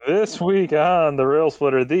This week on the Rail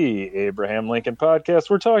Splitter, the Abraham Lincoln podcast,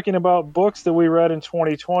 we're talking about books that we read in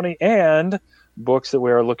 2020 and books that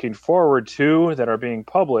we are looking forward to that are being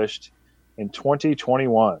published in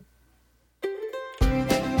 2021.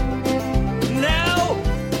 Now!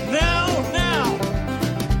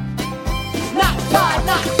 Not five,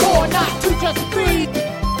 not four, not two, just three!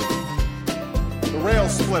 The Rail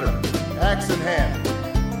Splitter, axe in hand,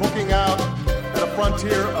 looking out at a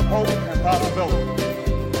frontier of hope and possibility.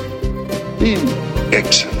 Being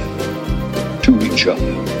excellent to each other.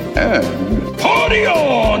 And party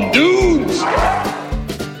on, dudes!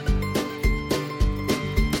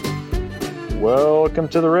 Welcome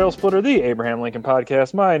to the Rail Splitter, the Abraham Lincoln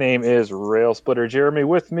podcast. My name is Rail Splitter Jeremy.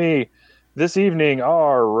 With me this evening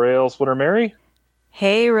are Rail Splitter Mary.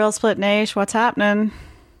 Hey, Rail Split Nash, what's happening?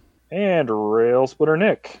 And Rail Splitter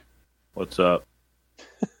Nick. What's up?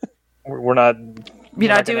 We're not... You're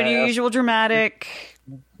not doing your usual dramatic...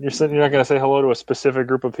 You're not going to say hello to a specific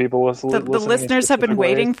group of people. The listeners have been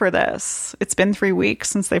waiting for this. It's been 3 weeks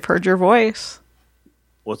since they've heard your voice.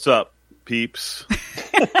 What's up, peeps?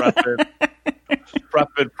 Prepping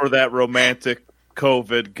for that romantic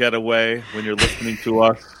COVID getaway when you're listening to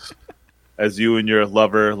us as you and your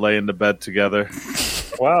lover lay in the bed together.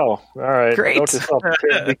 Wow. All right. Great. Note to self,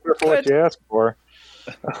 be careful what you ask for.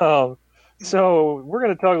 So we're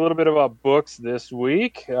going to talk a little bit about books this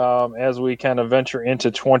week as we kind of venture into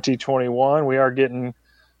 2021. We are getting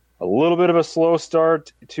a little bit of a slow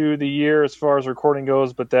start to the year as far as recording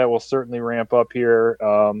goes, but that will certainly ramp up here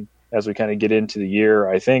as we kind of get into the year,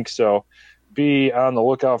 I think. So be on the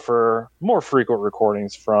lookout for more frequent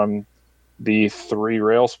recordings from the three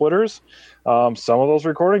Rail Splitters. Some of those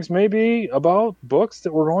recordings may be about books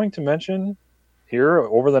that we're going to mention here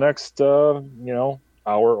over the next,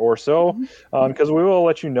 hour or so, because we will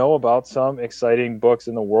let you know about some exciting books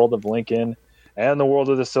in the world of Lincoln and the world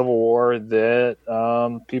of the Civil War that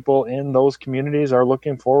people in those communities are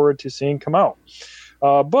looking forward to seeing come out.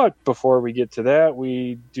 But before we get to that,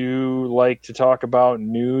 we do like to talk about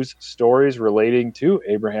news stories relating to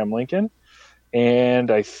Abraham Lincoln. And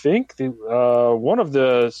I think one of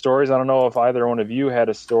the stories, I don't know if either one of you had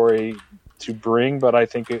a story to bring, but I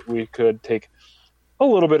think we could take a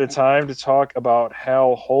little bit of time to talk about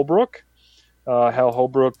Hal Holbrook. Hal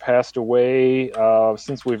Holbrook passed away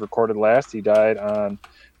since we've recorded last. He died on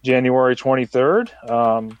January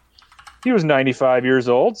 23rd. He was 95 years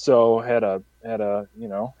old, so had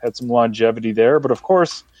some longevity there. But of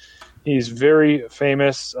course, he's very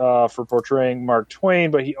famous for portraying Mark Twain,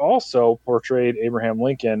 but he also portrayed Abraham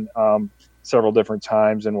Lincoln several different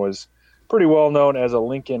times and was pretty well known as a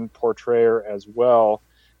Lincoln portrayer as well.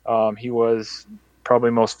 He was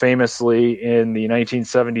probably most famously in the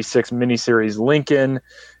 1976 miniseries Lincoln,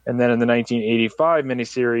 and then in the 1985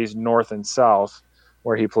 miniseries North and South,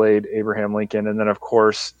 where he played Abraham Lincoln. And then, of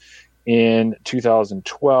course, in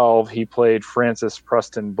 2012, he played Francis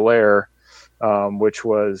Preston Blair, which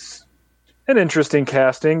was an interesting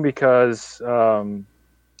casting because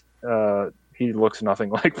he looks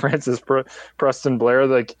nothing like Francis Preston Blair.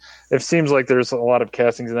 Like, it seems like there's a lot of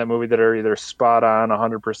castings in that movie that are either spot on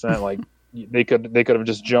 100%, like they could have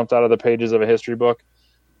just jumped out of the pages of a history book,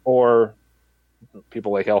 or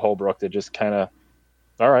people like Hal Holbrook that just kind of,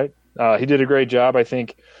 all right. He did a great job. I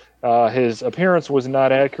think his appearance was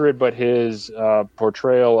not accurate, but his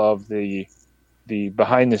portrayal of the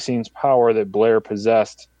behind the scenes power that Blair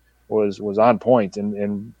possessed was on point,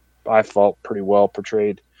 and I felt pretty well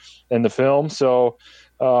portrayed in the film. So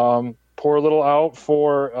poor little out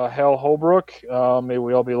for Hal Holbrook. May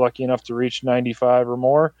we all be lucky enough to reach 95 or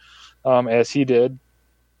more, as he did.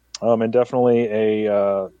 And definitely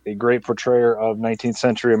a great portrayer of 19th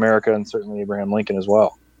century America, and certainly Abraham Lincoln as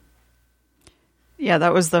well. Yeah,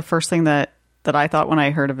 that was the first thing that I thought when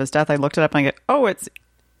I heard of his death. I looked it up and I go, oh, it's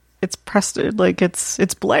Preston, like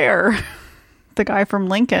it's Blair, the guy from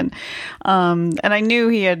Lincoln. And I knew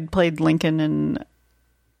he had played Lincoln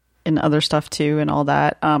in other stuff too and all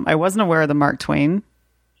that. I wasn't aware of the Mark Twain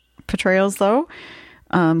portrayals though.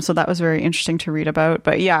 So that was very interesting to read about.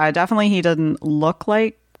 But yeah, definitely he didn't look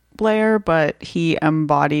like Blair, but he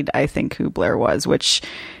embodied, I think, who Blair was, which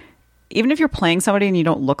even if you're playing somebody and you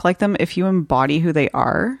don't look like them, if you embody who they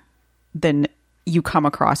are, then you come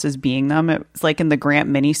across as being them. It's like in the Grant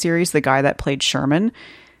miniseries, the guy that played Sherman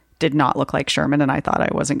did not look like Sherman, and I thought I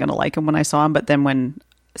wasn't going to like him when I saw him. But then when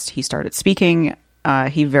he started speaking,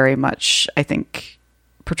 he very much, I think,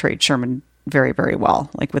 portrayed Sherman very, very well,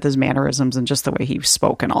 like with his mannerisms and just the way he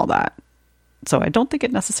spoke and all that. So I don't think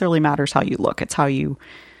it necessarily matters how you look. It's how you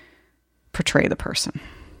portray the person.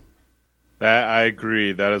 I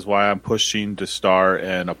agree. That is why I'm pushing to star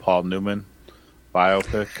in a Paul Newman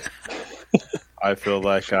biopic. I feel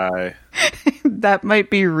like That might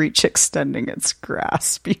be Reach extending its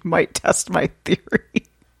grasp. You might test my theory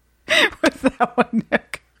with that one,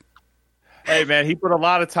 Nick. Hey, man, he put a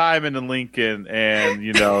lot of time into Lincoln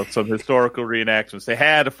and, some historical reenactments. They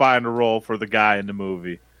had to find a role for the guy in the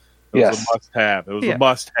movie. It was a must-have. It was a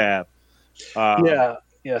must-have.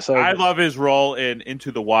 Yes. I love his role in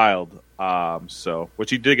Into the Wild, which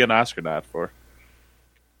he did get an Oscar nod for.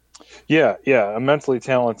 Yeah, immensely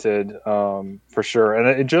talented, for sure.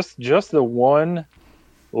 And it just the one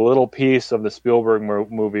little piece of the Spielberg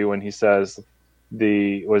movie when he says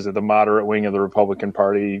the moderate wing of the Republican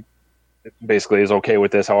Party basically is okay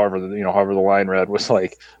with this. However the line read was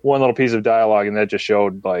like one little piece of dialogue, and that just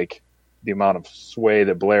showed like the amount of sway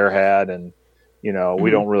that Blair had, and we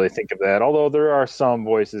don't really think of that. Although there are some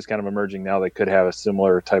voices kind of emerging now that could have a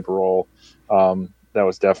similar type of role. That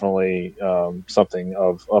was definitely something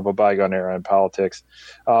of a bygone era in politics.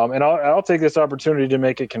 And I'll take this opportunity to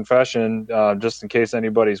make a confession, just in case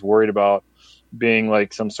anybody's worried about being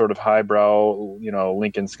like some sort of highbrow,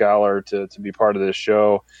 Lincoln scholar to be part of this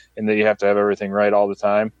show, and that you have to have everything right all the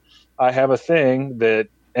time. I have a thing that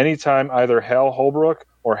anytime either Hal Holbrook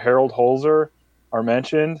or Harold Holzer are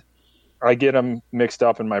mentioned, I get them mixed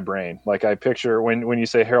up in my brain. Like I picture when you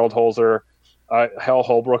say Harold Holzer, Hal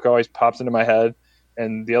Holbrook always pops into my head,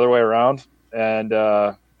 and the other way around. And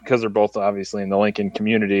because they're both obviously in the Lincoln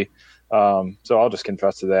community. So I'll just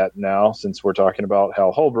confess to that now, since we're talking about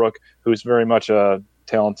Hal Holbrook, who's very much a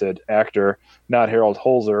talented actor, not Harold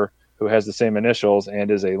Holzer, who has the same initials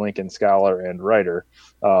and is a Lincoln scholar and writer.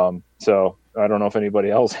 So I don't know if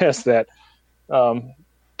anybody else has that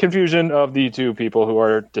confusion of the two people who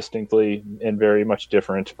are distinctly and very much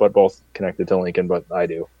different, but both connected to Lincoln, but I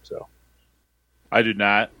do. So I do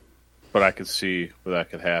not, but I could see where that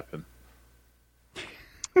could happen.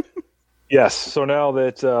 Yes. So now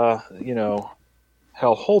that,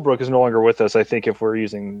 Hal Holbrook is no longer with us, I think if we're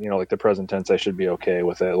using, like the present tense, I should be okay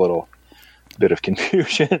with that little bit of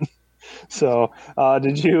confusion. So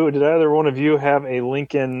did either one of you have a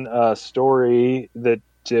Lincoln story that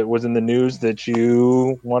was in the news that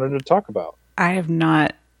you wanted to talk about? I have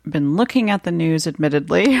not been looking at the news,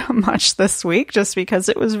 admittedly, much this week, just because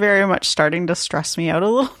it was very much starting to stress me out a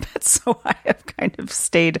little bit. So I have kind of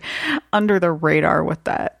stayed under the radar with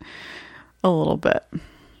that a little bit.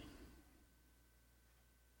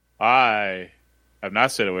 I have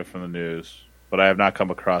not stayed away from the news, but I have not come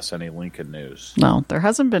across any Lincoln news. No, there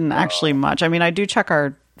hasn't been actually much. I mean, I do check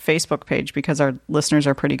our Facebook page because our listeners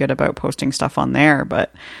are pretty good about posting stuff on there,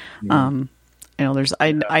 but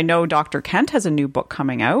I know Dr. Kent has a new book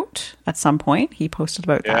coming out at some point. He posted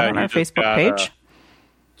about that on our Facebook page.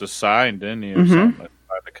 Just signed, didn't he, or something?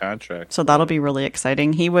 The contract. So that'll be really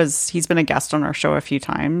exciting. He's been a guest on our show a few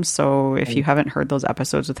times. So if you haven't heard those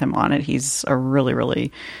episodes with him on it, he's a really,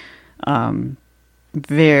 really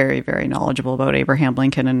very, very knowledgeable about Abraham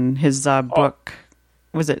Lincoln, and his book,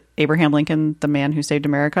 was it Abraham Lincoln, The Man Who Saved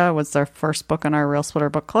America, was their first book on our Rail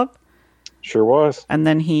Splitter book club. Sure was. And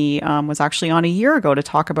then he was actually on a year ago to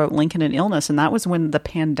talk about Lincoln and illness, and that was when the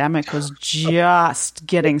pandemic was just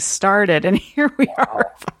getting started. And here we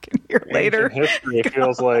are, a fucking year later. History. It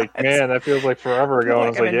feels like, man, that feels like forever ago. Like, and I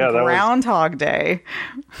was like, yeah, that Groundhog Day.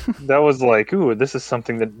 That was like, ooh, this is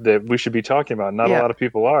something that we should be talking about. Not a lot of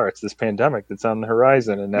people are. It's this pandemic that's on the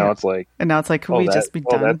horizon, and now it's like, could we just be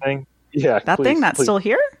done? That thing, yeah, that thing that's still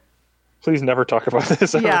here. Please never talk about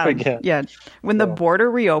this ever again. Yeah. When the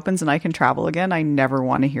border reopens and I can travel again, I never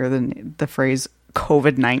want to hear the phrase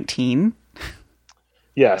COVID-19.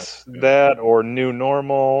 Yes, that or new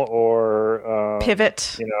normal or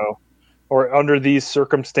pivot. Or under these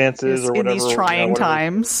circumstances or whatever. In these trying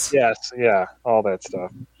times. Yes, yeah, all that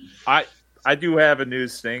stuff. I do have a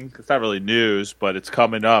news thing. It's not really news, but it's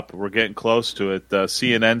coming up. We're getting close to it. The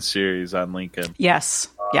CNN series on Lincoln. Yes.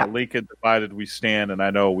 Lincoln Divided We Stand, and I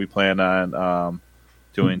know we plan on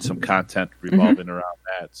doing some content revolving around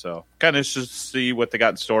that. So kind of just see what they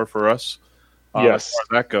got in store for us. As far as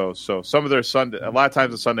that goes. So some of their a lot of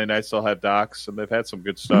times the Sunday nights they'll have docs, and they've had some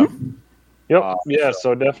good stuff. Yep.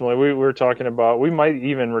 So definitely we were talking about, we might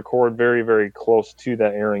even record very, very close to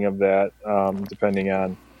that airing of that, depending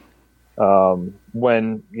on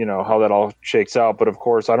when, how that all shakes out. But of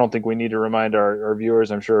course, I don't think we need to remind our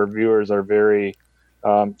viewers. I'm sure our viewers are very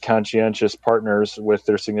conscientious partners with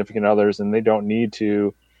their significant others, and they don't need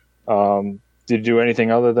to do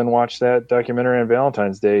anything other than watch that documentary on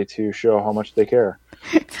Valentine's Day to show how much they care.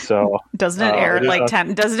 So doesn't it air at like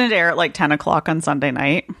 10? Doesn't it air at like 10 o'clock on Sunday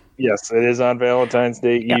night? Yes, it is on Valentine's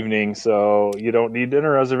Day evening, so you don't need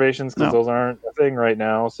dinner reservations because those aren't a thing right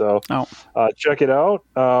now. So check it out.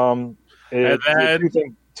 And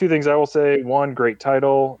then- two things I will say. One, great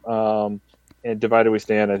title. And Divided We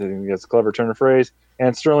Stand, I think that's a clever turn of phrase.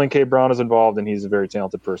 And Sterling K. Brown is involved, and he's a very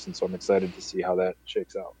talented person, so I'm excited to see how that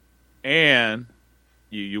shakes out. And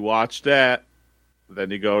you watch that,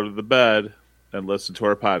 then you go to the bed and listen to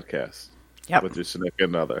our podcast with your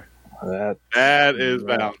significant other. That is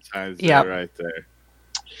Valentine's Day right there.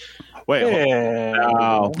 Wait,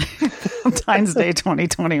 now Valentine's Day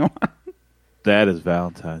 2021. That is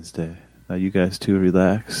Valentine's Day. Now you guys two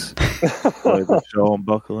relax. Play the show and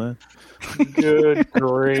buckle in. Good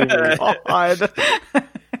grief. God.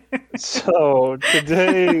 So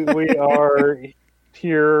today we are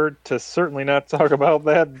here to certainly not talk about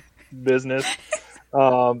that business,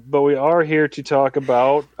 but we are here to talk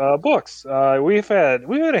about books. We've had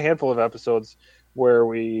a handful of episodes where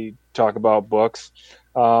we talk about books,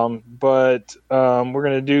 but we're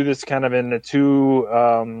going to do this kind of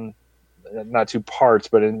in not two parts,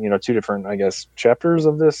 but in two different, I guess, chapters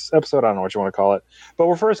of this episode. I don't know what you want to call it, but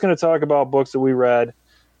we're first going to talk about books that we read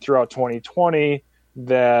throughout 2020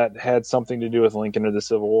 that had something to do with Lincoln or the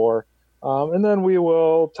Civil War. And then we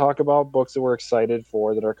will talk about books that we're excited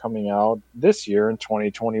for that are coming out this year in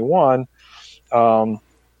 2021.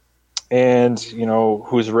 And,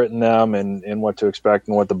 who's written them and what to expect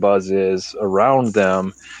and what the buzz is around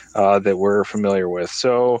them that we're familiar with.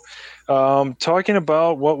 So talking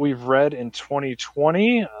about what we've read in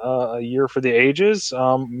 2020, a year for the ages.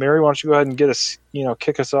 Mary, why don't you go ahead and get us,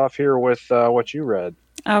 kick us off here with what you read.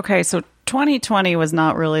 Okay, so 2020 was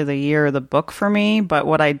not really the year of the book for me, but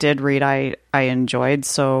what I did read, I enjoyed.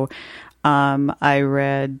 So I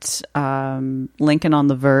read Lincoln on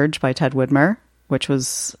the Verge by Ted Widmer, which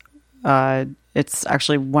was, it's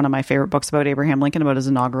actually one of my favorite books about Abraham Lincoln, about his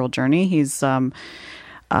inaugural journey. He's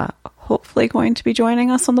hopefully going to be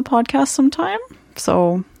joining us on the podcast sometime.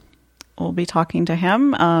 So we'll be talking to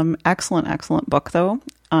him. Excellent book, though.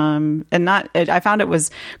 I found it was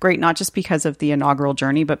great, not just because of the inaugural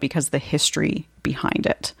journey, but because of the history behind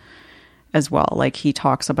it as well. Like, he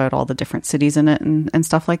talks about all the different cities in it and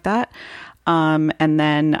stuff like that. And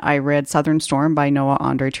then I read Southern Storm by Noah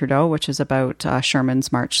Andre Trudeau, which is about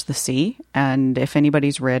Sherman's March to the Sea. And if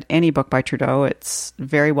anybody's read any book by Trudeau, it's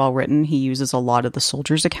very well written. He uses a lot of the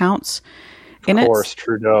soldiers' accounts. Of course,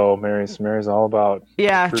 Trudeau. Mary's all about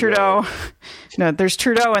Trudeau. No, there's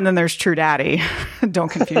Trudeau and then there's True Daddy.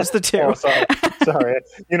 Don't confuse the two. Oh, sorry.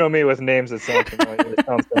 You know me with names that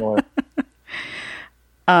sound similar.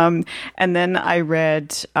 And then I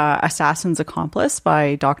read Assassin's Accomplice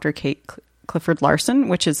by Dr. Kate Clifford Larson,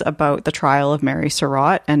 which is about the trial of Mary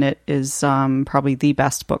Surratt, and it is probably the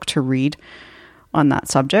best book to read on that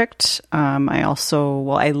subject.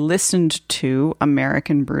 I listened to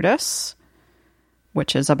American Brutus,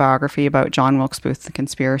 which is a biography about John Wilkes Booth, the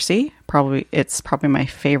conspiracy. It's probably my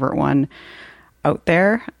favorite one out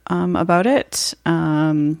there about it.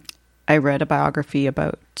 I read a biography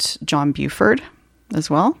about John Buford as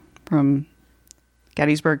well, from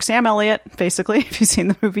Gettysburg. Sam Elliott, basically, if you've seen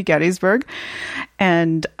the movie Gettysburg.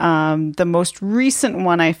 And the most recent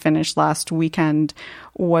one I finished last weekend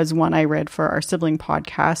was one I read for our sibling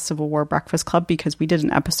podcast, Civil War Breakfast Club, because we did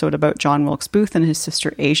an episode about John Wilkes Booth and his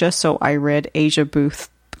sister Asia. So I read Asia Booth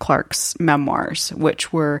Clark's memoirs,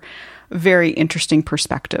 which were very interesting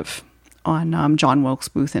perspective on John Wilkes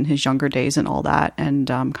Booth in his younger days and all that, and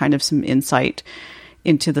kind of some insight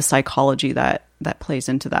into the psychology that plays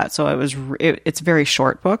into that. So it's a very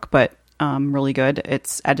short book, but really good.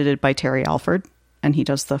 It's edited by Terry Alford, and he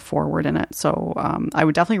does the foreword in it. So I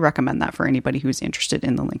would definitely recommend that for anybody who's interested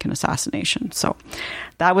in the Lincoln assassination. So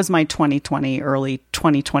that was my 2020, early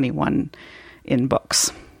 2021 in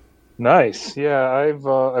books. Nice. Yeah, I've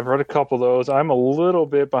read a couple of those. I'm a little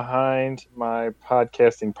bit behind my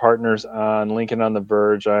podcasting partners on Lincoln on the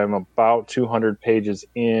Verge. I'm about 200 pages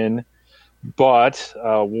in. But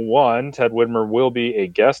Ted Widmer will be a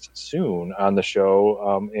guest soon on the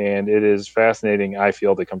show, and it is fascinating, I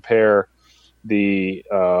feel, to compare the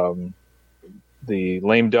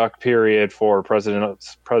lame duck period for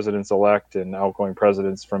presidents-elect and outgoing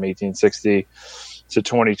presidents from 1860 to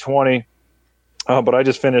 2020. But I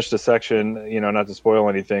just finished a section, not to spoil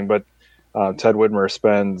anything, but Ted Widmer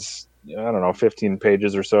spends, 15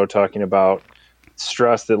 pages or so talking about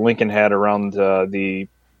stress that Lincoln had around the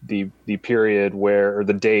period or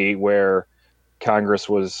the date where Congress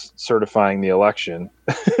was certifying the election.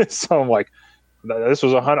 So I'm like, this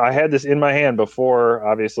was I had this in my hand before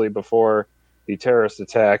the terrorist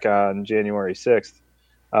attack on January 6th.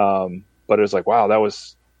 But it was like, wow, that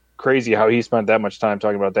was crazy how he spent that much time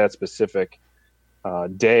talking about that specific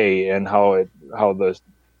day and how the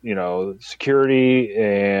security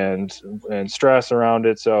and stress around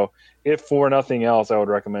it. So if for nothing else, I would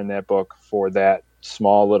recommend that book for that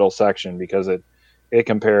small little section, because it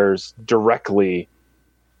compares directly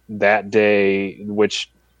that day, which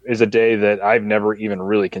is a day that I've never even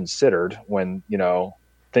really considered when,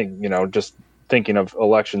 just thinking of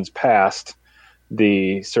elections past,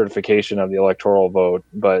 the certification of the electoral vote.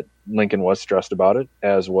 But Lincoln was stressed about it,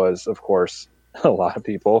 as was, of course, a lot of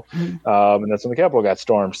people. And that's when the Capitol got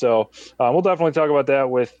stormed. So we'll definitely talk about that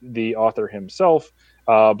with the author himself.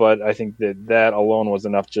 But I think that alone was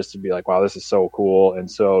enough just to be like, wow, this is so cool and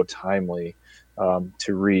so timely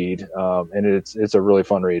to read. And it's a really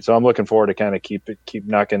fun read. So I'm looking forward to kind of keep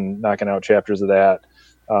knocking out chapters of that,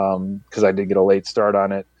 because I did get a late start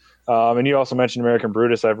on it. And you also mentioned American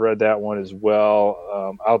Brutus. I've read that one as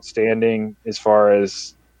well. Outstanding as far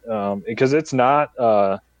as, because it's not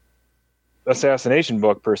assassination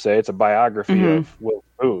book per se. It's a biography of Will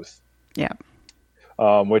Booth. Yeah.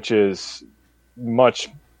 Which is much,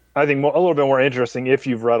 I think, a little bit more interesting if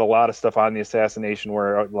you've read a lot of stuff on the assassination,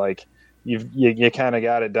 where like you kind of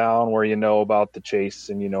got it down, where you know about the chase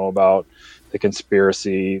and you know about the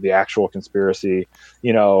conspiracy, the actual conspiracy.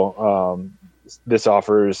 This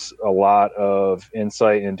offers a lot of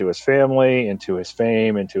insight into his family, into his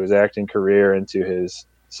fame, into his acting career, into his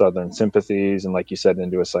Southern sympathies, and like you said,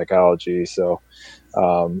 into his psychology. So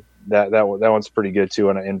that one's pretty good too,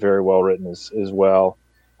 and very well written as well.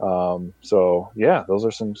 So yeah, those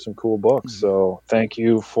are some cool books. So thank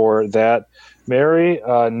you for that, Mary.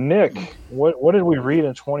 Nick, what did we read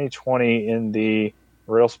in 2020 in the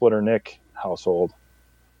Rail Splitter Nick household?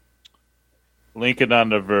 Lincoln on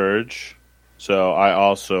the Verge. So I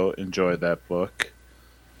also enjoyed that book.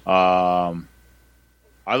 I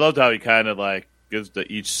loved how he kind of like gives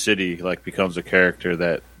each city like becomes a character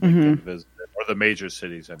that Lincoln visited, or the major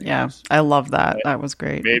cities. Anyways. Yeah, I love that. That was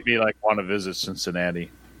great. Made me like want to visit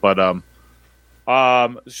Cincinnati. But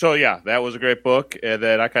so yeah, that was a great book. And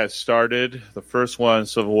then I kind of started the first one,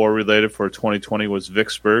 Civil War related, for 2020 was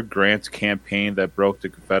Vicksburg, Grant's campaign that broke the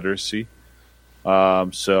Confederacy.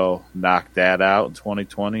 So knocked that out in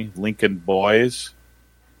 2020. Lincoln Boys,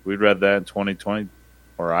 we read that in 2020,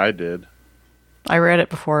 or I did. I read it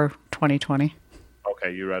before 2020.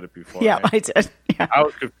 Okay, you read it before. Yeah, right? I did. Yeah. I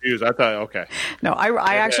was confused. I thought, okay. No,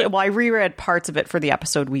 I actually, I reread parts of it for the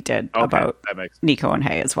episode we did about Nico and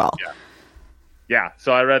Hay as well. Yeah,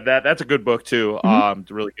 so I read that. That's a good book, too. It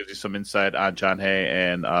really gives you some insight on John Hay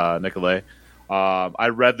and Nicolay. I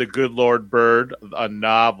read The Good Lord Bird, a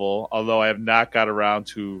novel, although I have not got around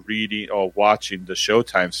to reading or watching the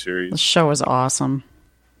Showtime series. The show is awesome.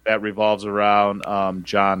 That revolves around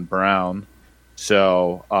John Brown.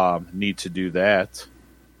 So need to do that.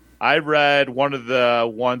 I read one of the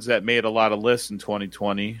ones that made a lot of lists in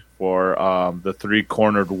 2020 for the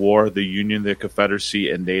Three-Cornered War, the Union, the Confederacy,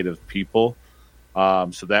 and Native People.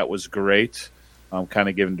 So that was great. Kind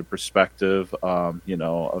of given the perspective, of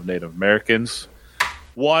Native Americans.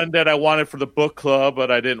 One that I wanted for the book club,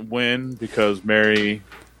 but I didn't win because it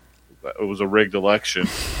was a rigged election.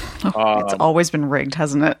 It's always been rigged,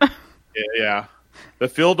 hasn't it? Yeah. The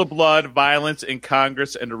Field of Blood, Violence in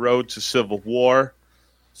Congress, and the Road to Civil War.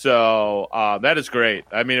 So that is great.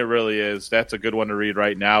 I mean, it really is. That's a good one to read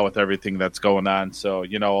right now with everything that's going on. So,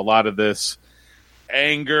 a lot of this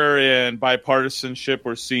anger and bipartisanship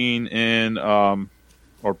we're seeing in,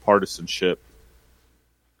 or partisanship,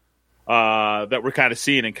 that we're kind of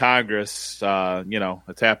seeing in Congress.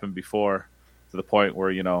 It's happened before to the point where,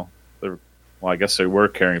 I guess they were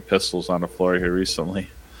carrying pistols on the floor here recently.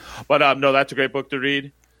 But no, that's a great book to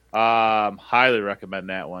read. Highly recommend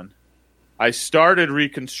that one. I started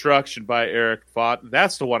Reconstruction by Eric Fott.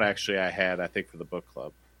 That's the one actually I had, I think, for the book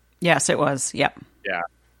club. Yes, it was. Yep. Yeah.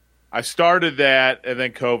 I started that, and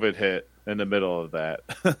then COVID hit in the middle of that.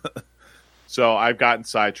 So I've gotten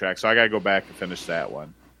sidetracked. So I got to go back and finish that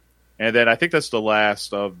one. And then I think that's the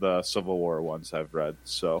last of the Civil War ones I've read.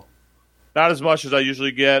 So not as much as I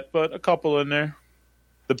usually get, but a couple in there.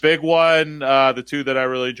 The big one, the two that I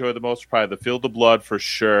really enjoy the most, are probably The Field of Blood for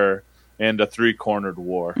sure, and The Three-Cornered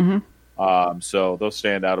War. So those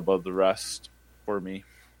stand out above the rest for me,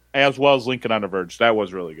 as well as Lincoln on the Verge. That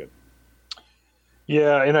was really good.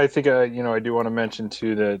 Yeah, and I think I do want to mention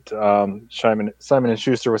too that Simon &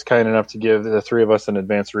 Schuster was kind enough to give the three of us an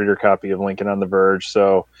advanced reader copy of Lincoln on the Verge.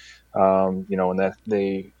 So,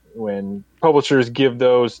 when publishers give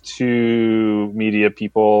those to media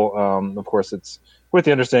people, of course it's with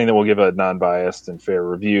the understanding that we'll give a non-biased and fair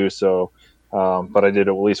review. So, but I did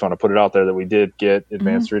at least want to put it out there that we did get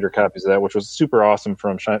advanced reader copies of that, which was super awesome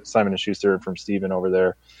from Simon & Schuster and from Stephen over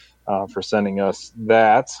there for sending us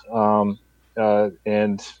that.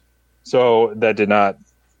 And so that did not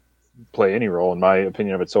play any role in my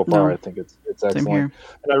opinion of it so far. No. I think it's Same excellent. here.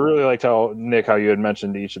 And I really liked how, Nick, how you had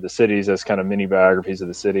mentioned each of the cities as kind of mini biographies of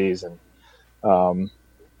the cities. And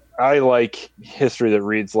I like history that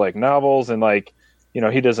reads like novels, and like,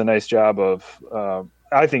 he does a nice job of,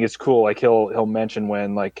 I think it's cool. Like he'll mention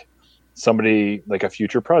when like somebody like a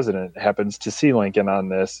future president happens to see Lincoln on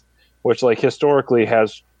this, which like historically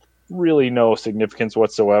has really no significance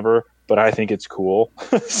whatsoever, but I think it's cool.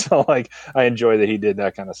 So like, I enjoy that he did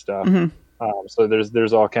that kind of stuff. So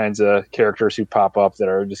there's all kinds of characters who pop up that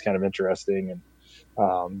are just kind of interesting, and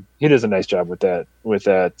he does a nice job with that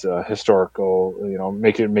historical,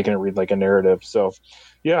 making it read like a narrative. So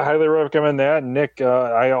yeah, highly recommend that. Nick,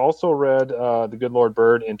 I also read The Good Lord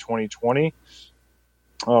Bird in 2020,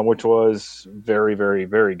 which was very, very,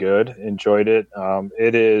 very good. Enjoyed it.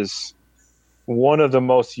 It is one of the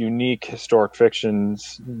most unique historic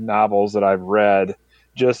fictions novels that I've read,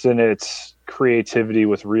 just in its creativity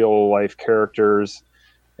with real life characters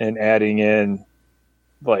and adding in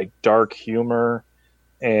like dark humor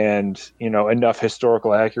and, enough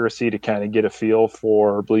historical accuracy to kind of get a feel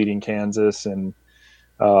for Bleeding Kansas. And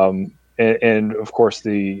of course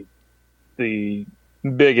the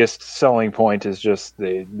biggest selling point is just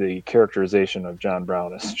the characterization of John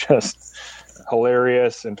Brown is just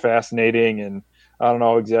hilarious and fascinating. And I don't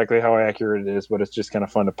know exactly how accurate it is, but it's just kind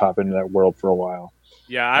of fun to pop into that world for a while.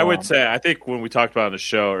 Yeah, I would say, I think when we talked about it on the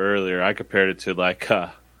show earlier, I compared it to like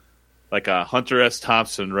a Hunter S.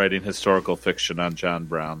 Thompson writing historical fiction on John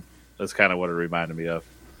Brown. That's kind of what it reminded me of.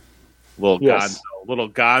 Little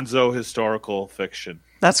gonzo historical fiction.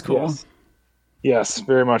 That's cool. Yes,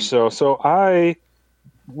 very much so. So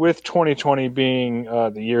with 2020 being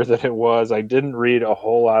the year that it was, I didn't read a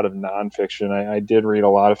whole lot of nonfiction. I did read a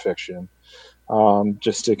lot of fiction,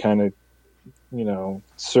 just to kind of,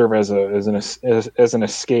 serve as an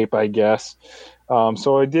escape, I guess.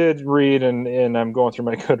 So I did read, and I'm going through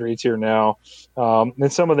my Goodreads here now.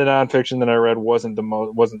 And some of the nonfiction that I read wasn't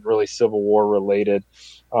really Civil War related.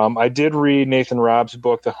 I did read Nathan Robb's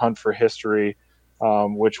book, The Hunt for History,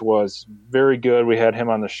 which was very good. We had him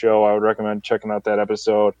on the show. I would recommend checking out that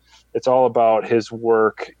episode. It's all about his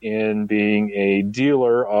work in being a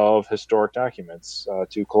dealer of historic documents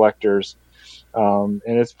to collectors. And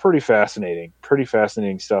it's pretty fascinating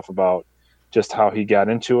stuff about just how he got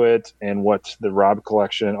into it and what the Robb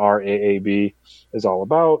collection, RAAB, is all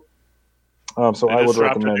about. So I would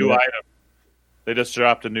recommend it. They just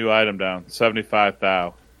dropped a new item down, 75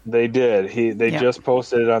 thou. They did. They just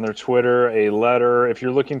posted it on their Twitter, a letter. If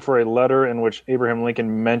you're looking for a letter in which Abraham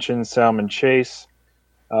Lincoln mentions Salmon Chase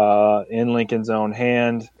in Lincoln's own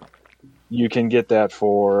hand, you can get that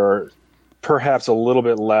for perhaps a little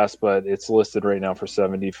bit less, but it's listed right now for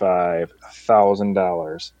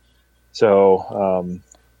 $75,000. So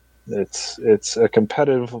it's a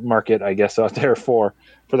competitive market, I guess, out there for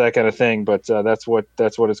that kind of thing. But that's what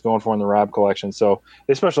it's going for in the Robb collection. So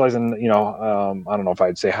they specialize in, I don't know if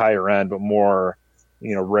I'd say higher end, but more,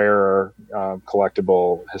 rarer,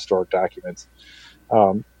 collectible historic documents.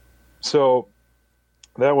 So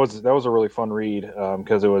that was a really fun read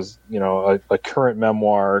because it was, a current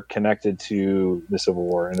memoir connected to the Civil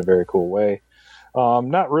War in a very cool way.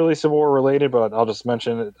 Not really Civil War related, but I'll just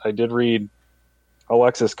mention it. I did read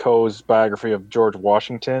Alexis Coe's biography of George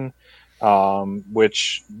Washington,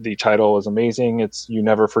 which the title is amazing. It's You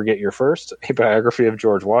Never Forget Your First, a biography of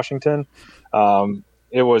George Washington.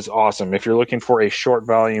 It was awesome. If you're looking for a short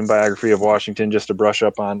volume biography of Washington just to brush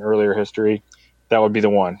up on earlier history, that would be the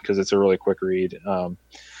one because it's a really quick read.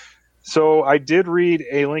 So I did read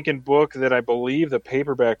a Lincoln book that I believe the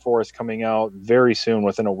paperback for is coming out very soon,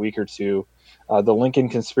 within a week or two. The Lincoln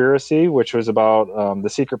Conspiracy, which was about the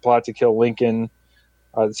secret plot to kill Lincoln.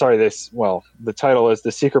 The title is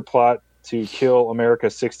The Secret Plot to Kill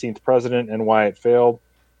America's 16th President and Why It Failed.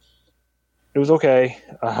 It was okay.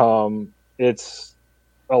 It's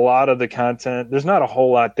a lot of the content. There's not a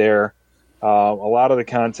whole lot there. A lot of the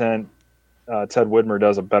content, Ted Widmer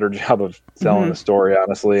does a better job of telling the story,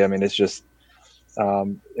 honestly. I mean, it's just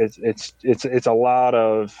it's a lot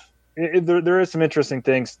of there is some interesting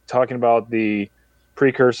things talking about the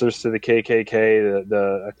precursors to the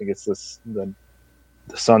KKK. I think it's the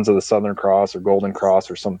Sons of the Southern Cross or Golden Cross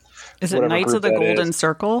or some. Is it Knights of the Golden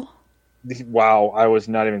Circle? Wow, I was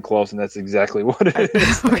not even close, and that's exactly what it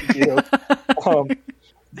is. Thank you.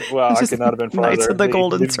 Well, I could not have been farther. Knights of the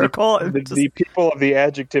Golden Circle. The people of the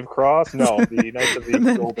adjective cross? No, the Knights of the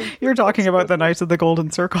Golden Circle. You're talking about the Knights of the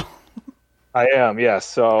Golden Circle. I am, yes.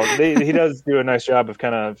 So he does do a nice job of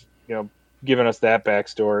kind of, giving us that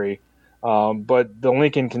backstory. But the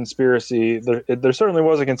Lincoln conspiracy, there certainly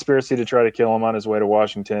was a conspiracy to try to kill him on his way to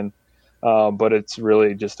Washington. but it's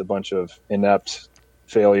really just a bunch of inept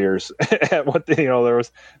failures at what there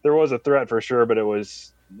was a threat for sure, but it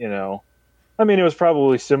was, it was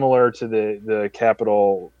probably similar to the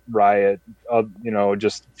Capitol riot,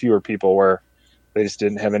 just fewer people where they just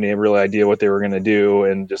didn't have any real idea what they were going to do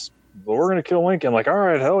and just, well, we're going to kill Lincoln. Like, all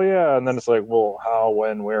right, hell yeah. And then it's like, well, how,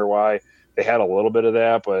 when, where, why? They had a little bit of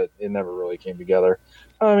that, but it never really came together.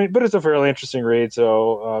 But it's a fairly interesting read.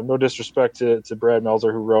 So no disrespect to Brad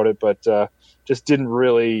Meltzer who wrote it, but just didn't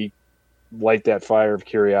really light that fire of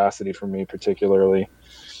curiosity for me particularly.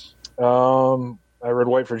 I read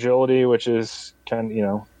White Fragility, which is kind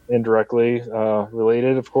of, indirectly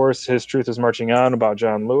related, of course. His Truth is Marching On about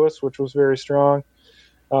John Lewis, which was very strong.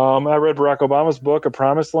 I read Barack Obama's book, A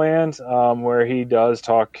Promised Land, where he does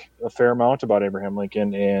talk a fair amount about Abraham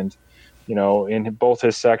Lincoln and, in both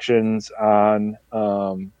his sections on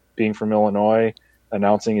being from Illinois,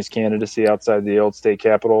 announcing his candidacy outside the old state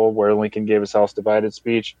capitol where Lincoln gave his House Divided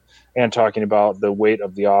speech, and talking about the weight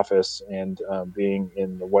of the office and being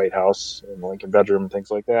in the White House, in the Lincoln bedroom, and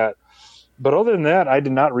things like that. But other than that, I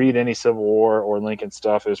did not read any Civil War or Lincoln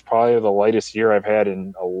stuff. It was probably the lightest year I've had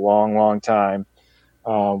in a long, long time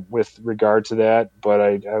with regard to that. But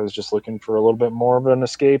I was just looking for a little bit more of an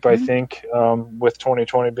escape, I think, with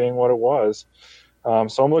 2020 being what it was.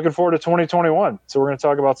 So I'm looking forward to 2021. So we're going to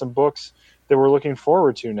talk about some books that we're looking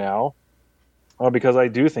forward to now, because I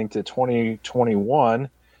do think that 2021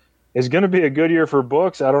 is going to be a good year for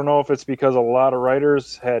books. I don't know if it's because a lot of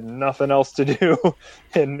writers had nothing else to do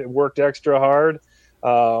and worked extra hard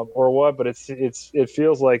or what, but it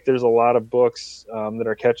feels like there's a lot of books that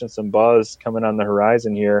are catching some buzz coming on the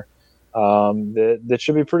horizon here that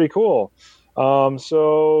should be pretty cool.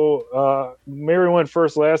 So Mary went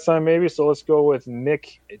first last time maybe, so let's go with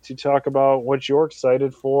Nick to talk about what you're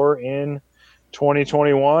excited for in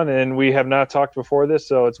 2021. And we have not talked before this,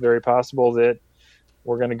 so it's very possible that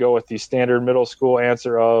we're going to go with the standard middle school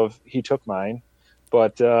answer of he took mine,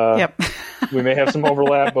 but yep. We may have some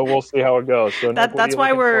overlap, but we'll see how it goes. So Nick, that's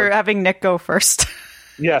why we're having Nick go first.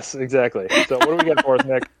 Yes, exactly. So what do we got for us,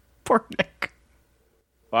 Nick? Poor Nick.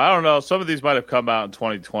 Well, I don't know. Some of these might have come out in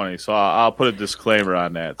 2020, so I'll put a disclaimer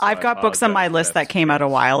on that. So I've got books on my list that came out a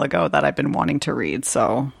while ago that I've been wanting to read,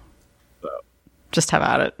 so just have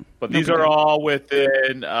at it. But these are all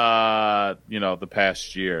within, the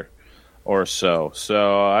past year or so.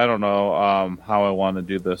 So I don't know how I want to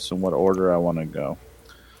do this and what order I want to go.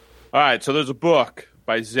 All right, so there's a book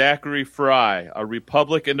by Zachary Fry, A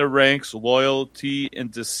Republic in the Ranks, Loyalty and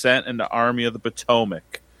Dissent in the Army of the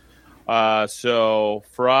Potomac. So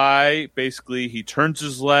Fry, basically, he turns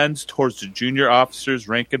his lens towards the junior officers,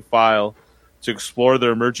 rank and file, to explore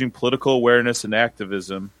their emerging political awareness and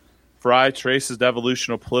activism. Fry traces the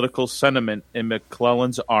evolution of political sentiment in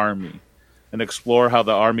McClellan's army and explore how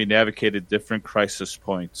the Army navigated different crisis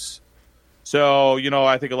points. So,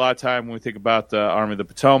 I think a lot of time when we think about the Army of the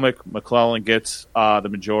Potomac, McClellan gets the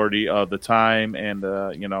majority of the time and,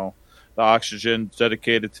 the oxygen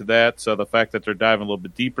dedicated to that. So the fact that they're diving a little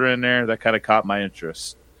bit deeper in there, that kind of caught my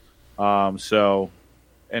interest. So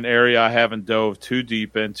an area I haven't dove too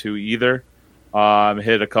deep into either.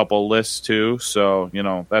 Hit a couple lists too. So,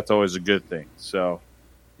 that's always a good thing. So,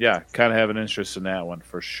 yeah, kind of have an interest in that one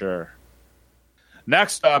for sure.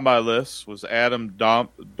 Next on my list was Adam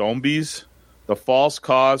Domby's The False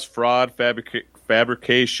Cause, Fraud,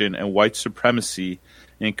 Fabrication, and White Supremacy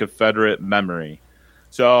in Confederate Memory.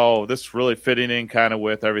 So this is really fitting in kind of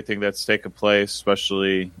with everything that's taken place,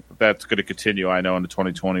 especially that's going to continue, I know, into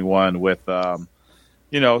 2021 with,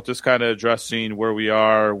 just kind of addressing where we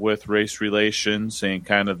are with race relations and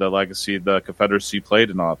kind of the legacy the Confederacy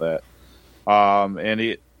played and all that. And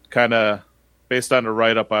it kind of, based on the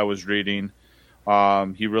write-up I was reading,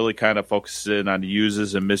 he really kind of focuses in on the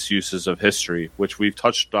uses and misuses of history, which we've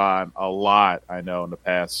touched on a lot, I know, in the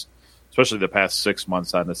past, especially the past 6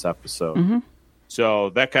 months on this episode. Mm-hmm. So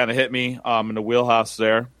that kind of hit me in the wheelhouse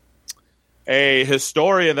there. A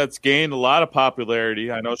historian that's gained a lot of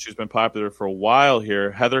popularity. I know she's been popular for a while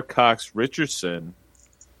here, Heather Cox Richardson.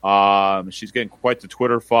 She's getting quite the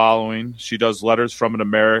Twitter following. She does Letters from an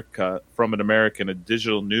American, a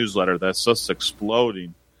digital newsletter that's just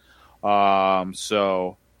exploding. But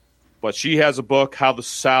she has a book, How the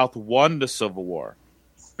South Won the Civil War.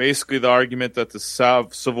 Basically, the argument that the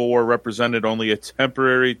South Civil War represented only a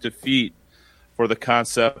temporary defeat for the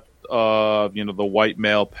concept of, the white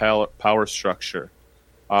male power structure.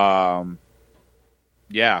 So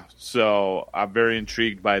I'm very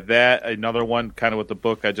intrigued by that. Another one, kind of with the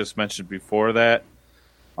book I just mentioned before that.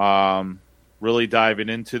 Really diving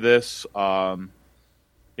into this. So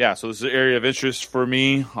this is an area of interest for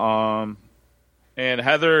me. And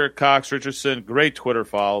Heather Cox Richardson, great Twitter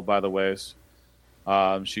follow, by the way.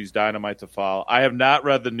 She's dynamite to follow. I have not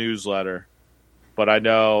read the newsletter, but I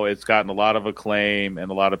know it's gotten a lot of acclaim,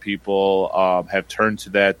 and a lot of people have turned to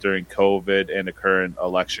that during COVID and the current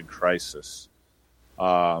election crisis.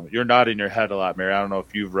 You're nodding your head a lot, Mary. I don't know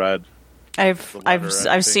if you've read.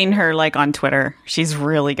 I've seen her like on Twitter. She's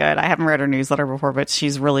really good. I haven't read her newsletter before, but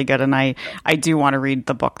she's really good, and I do want to read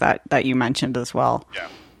the book that you mentioned as well. Yeah.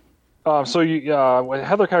 With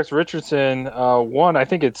Heather Cox Richardson, one, I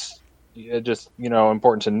think it's just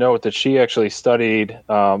important to note that she actually studied,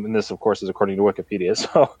 and this of course is according to Wikipedia.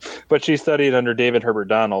 So, but she studied under David Herbert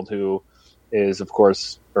Donald, who is of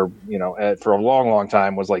course, for a long, long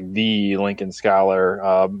time was like the Lincoln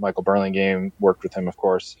scholar. Michael Burlingame worked with him, of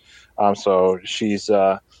course. So she's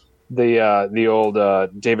the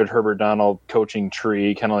old David Herbert Donald coaching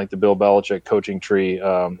tree, kind of like the Bill Belichick coaching tree.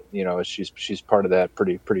 She's part of that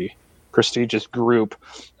pretty prestigious group.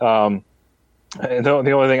 And the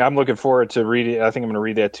only thing I'm looking forward to reading, I think I'm going to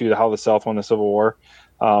read that too, How the South Won the Civil War.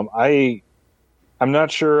 I'm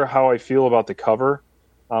not sure how I feel about the cover.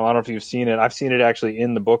 I don't know if you've seen it. I've seen it actually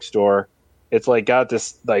in the bookstore. It's like got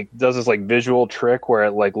this like does this like visual trick where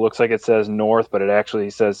it like looks like it says North, but it actually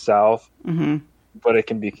says South. Mm-hmm. But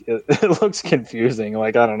it looks confusing.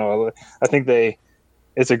 Like I don't know. I think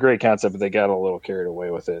it's a great concept, but they got a little carried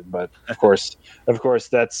away with it. But of course,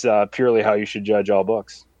 that's purely how you should judge all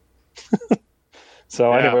books.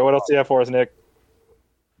 So anyway, what else do you have for us, Nick?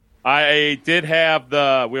 I did have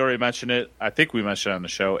we already mentioned it. I think we mentioned it on the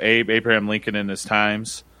show. Abraham Lincoln in His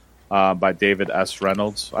Times by David S.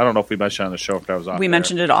 Reynolds. I don't know if we mentioned it on the show if that was on. We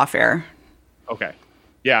mentioned it off air. Okay.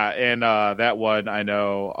 Yeah, and that one I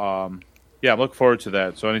know. I'm looking forward to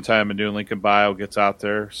that. So anytime a new Lincoln bio gets out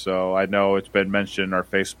there, so I know it's been mentioned in our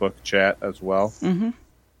Facebook chat as well. Mm-hmm.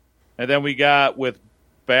 And then we got with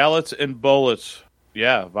Ballots and Bullets.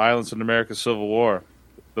 Yeah, Violence in America's Civil War.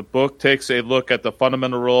 The book takes a look at the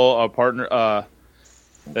fundamental role of partner.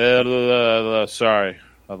 Sorry,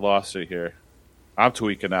 I lost it here. I'm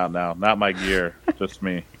tweaking out now. Not my gear, just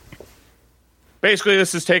me. Basically,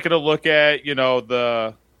 this is taking a look at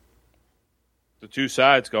the two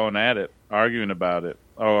sides going at it, arguing about it.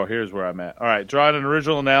 Oh, here's where I'm at. All right, drawing an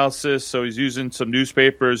original analysis. So he's using some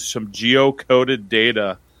newspapers, some geocoded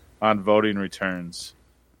data on voting returns.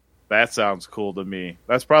 That sounds cool to me.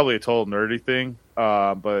 That's probably a total nerdy thing.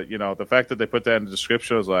 But, the fact that they put that in the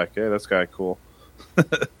description, I was like, hey, that's kind of cool.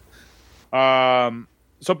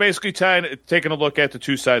 So basically taking a look at the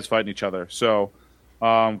two sides fighting each other. So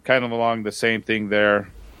kind of along the same thing there.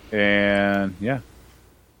 And, yeah.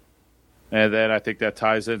 And then I think that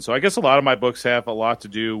ties in. So I guess a lot of my books have a lot to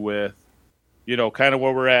do with, kind of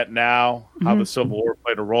where we're at now, how the Civil War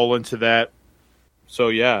played a role into that. So,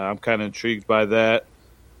 yeah, I'm kind of intrigued by that.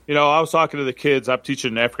 I was talking to the kids. I'm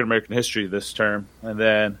teaching African-American history this term. And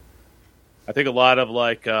then I think a lot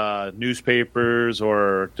of, newspapers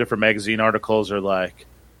or different magazine articles are like,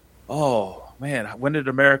 oh, man, when did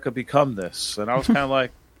America become this? And I was kind of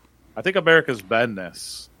like, I think America's been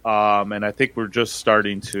this. And I think we're just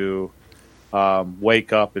starting to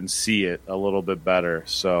wake up and see it a little bit better.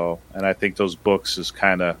 So, and I think those books is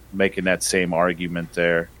kind of making that same argument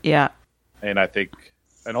there. Yeah. And I think...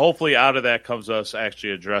 And hopefully out of that comes us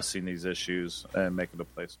actually addressing these issues and making the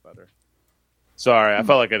place better. Sorry, I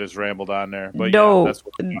felt like I just rambled on there. But no, that's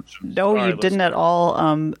what you didn't at all.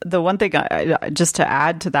 The one thing, just to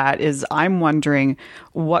add to that, is I'm wondering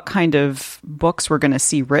what kind of books we're going to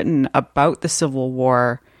see written about the Civil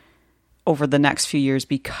War over the next few years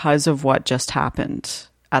because of what just happened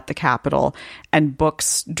at the Capitol, and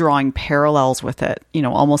books drawing parallels with it,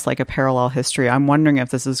 almost like a parallel history. I'm wondering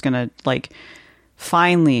if this is going to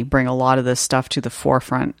finally bring a lot of this stuff to the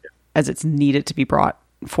forefront as it's needed to be brought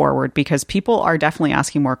forward, because people are definitely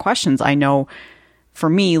asking more questions. I know for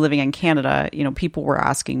me, living in Canada, people were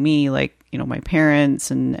asking me, my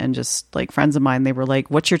parents and just like friends of mine, they were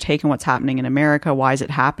like, what's your take on what's happening in America? Why is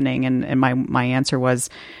it happening? And my answer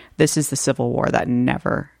was, this is the Civil War that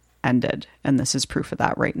never ended. And this is proof of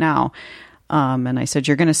that right now. And I said,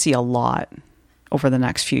 you're going to see a lot over the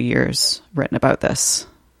next few years written about this.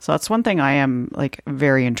 So that's one thing I am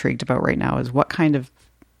very intrigued about right now, is what kind of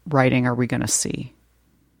writing are we going to see?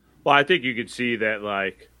 Well, I think you could see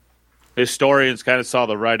that historians kind of saw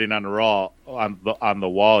the writing on the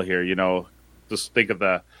wall here. Just think of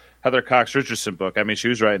the Heather Cox Richardson book. I mean, she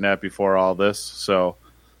was writing that before all this. So,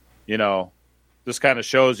 this kind of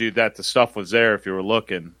shows you that the stuff was there if you were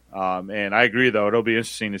looking. And I agree, though, it'll be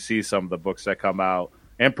interesting to see some of the books that come out,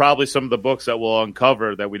 and probably some of the books that we'll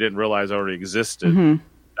uncover that we didn't realize already existed.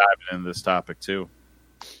 Diving into this topic too.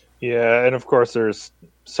 Yeah, and of course there's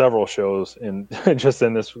several shows in just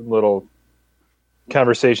in this little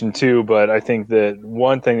conversation too. But I think that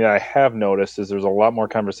one thing that I have noticed is there's a lot more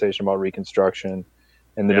conversation about Reconstruction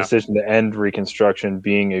and the decision to end Reconstruction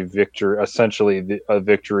being a victory, essentially a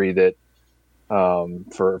victory that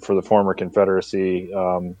for the former Confederacy.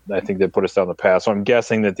 I think they put us down the path. So I'm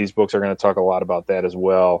guessing that these books are going to talk a lot about that as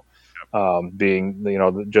well.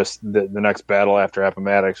 Being, just the next battle after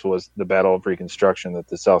Appomattox was the Battle of Reconstruction that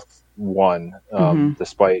the South won,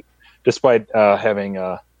 despite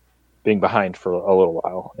having being behind for a little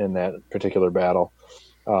while in that particular battle.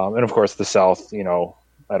 And of course the South,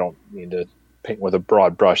 I don't mean to paint with a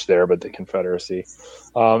broad brush there, but the Confederacy.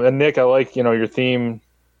 And Nick, I like, your theme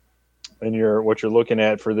and what you're looking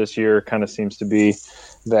at for this year kind of seems to be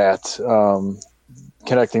that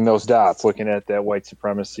connecting those dots, looking at that white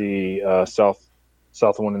supremacy,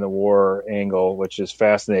 South winning the war angle, which is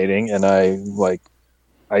fascinating. And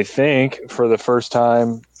I think for the first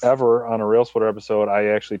time ever on a Rail Splitter episode, I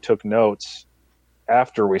actually took notes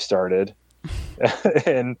after we started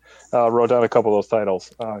and wrote down a couple of those titles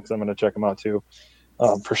because I'm going to check them out too,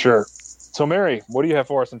 for sure. So Mary, what do you have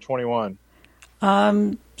for us in 21?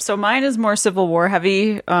 So mine is more Civil War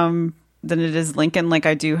heavy than it is Lincoln. Like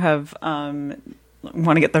I do have,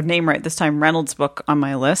 want to get the name right this time, Reynolds' book on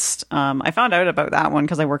my list. I found out about that one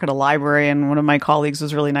because I work at a library and one of my colleagues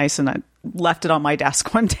was really nice and I left it on my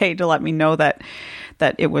desk one day to let me know that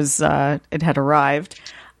it was it had arrived.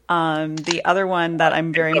 The other one that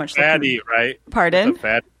I'm very much fatty, right? Pardon?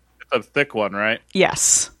 It's a thick one, right?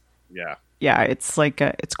 Yes. Yeah. Yeah, it's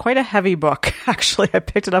it's quite a heavy book. Actually, I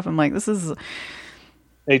picked it up. I'm like, this is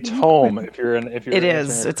a tome. It's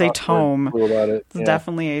a tome. It's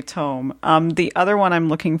definitely a tome. The other one I'm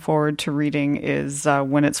looking forward to reading is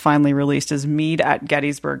when it's finally released is Meade at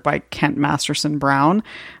Gettysburg by Kent Masterson Brown.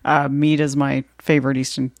 Meade is my favorite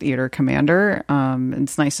Eastern Theater commander.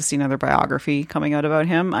 It's nice to see another biography coming out about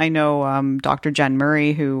him. I know Dr. Jen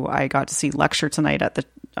Murray, who I got to see lecture tonight at the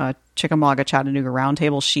Chickamauga Chattanooga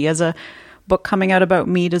Roundtable. She has a book coming out about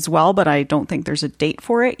Meade as well, but I don't think there's a date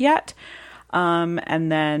for it yet.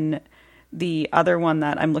 And then the other one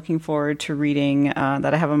that I'm looking forward to reading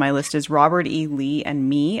that I have on my list is Robert E. Lee and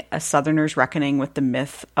Me, A Southerner's Reckoning with the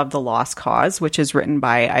Myth of the Lost Cause, which is written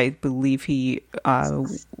by, I believe he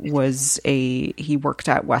worked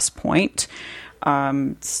at West Point.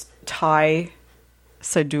 Ty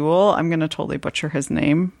Sadul. I'm going to totally butcher his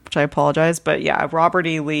name, which I apologize. But yeah, Robert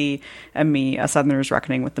E. Lee and Me, A Southerner's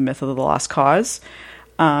Reckoning with the Myth of the Lost Cause.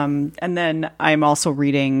 And then I'm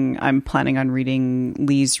planning on reading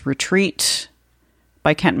Lee's Retreat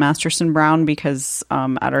by Kent Masterson Brown because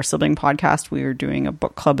at our sibling podcast, we are doing a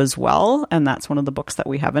book club as well. And that's one of the books that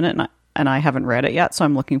we have in it. And I haven't read it yet. So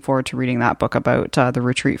I'm looking forward to reading that book about the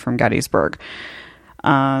retreat from Gettysburg.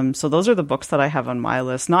 So those are the books that I have on my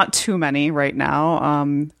list. Not too many right now.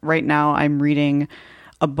 Right now I'm reading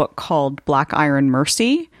a book called Black Iron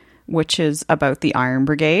Mercy, which is about the Iron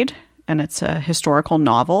Brigade. And it's a historical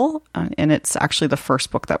novel. And it's actually the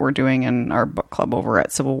first book that we're doing in our book club over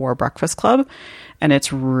at Civil War Breakfast Club. And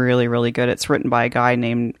it's really, really good. It's written by a guy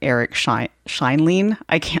named Eric Scheinlein.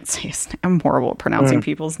 I can't say his name. I'm horrible at pronouncing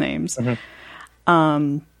people's names.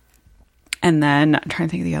 Mm-hmm. And then I'm trying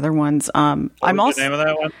to think of the other ones. What's the name of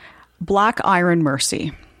that one? Black Iron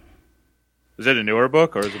Mercy. Is it a newer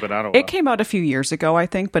book or has it been out a while? It came out a few years ago, I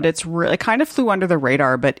think, but it kind of flew under the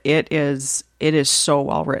radar, but it is so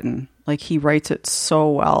well written. Like he writes it so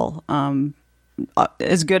well.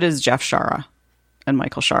 As good as Jeff Shara and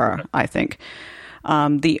Michael Shara, I think.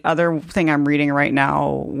 The other thing I'm reading right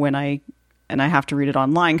now and I have to read it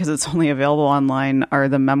online because it's only available online, are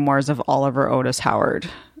the memoirs of Oliver Otis Howard.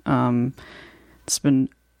 It's been,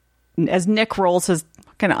 as Nick rolls his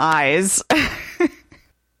fucking eyes.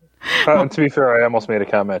 To be fair, I almost made a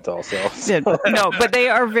comment also. No, but they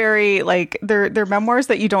are very they're memoirs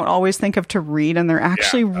that you don't always think of to read, and they're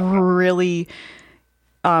actually really,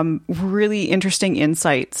 really interesting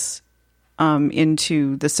insights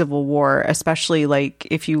into the Civil War, especially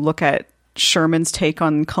if you look at Sherman's take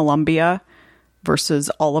on Columbia versus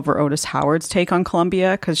Oliver Otis Howard's take on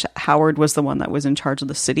Columbia, because Howard was the one that was in charge of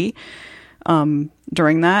the city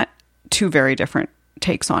during that. Two very different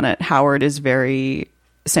takes on it. Howard is very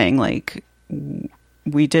saying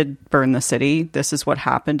we did burn the city. This is what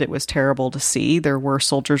happened. It was terrible to see. There were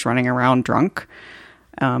soldiers running around drunk.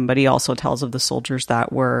 But he also tells of the soldiers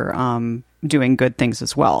that were doing good things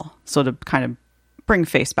as well. So to kind of bring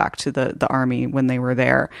face back to the army when they were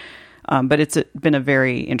there. But it's been a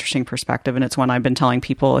very interesting perspective, and it's one I've been telling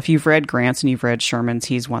people. If you've read Grant's and you've read Sherman's,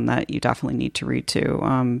 he's one that you definitely need to read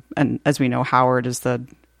too. And as we know, Howard is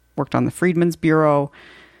worked on the Freedmen's Bureau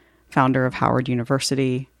founder of Howard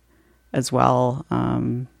University as well.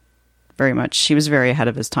 Very much. He was very ahead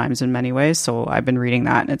of his times in many ways. So I've been reading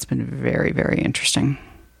that, and it's been very, very interesting.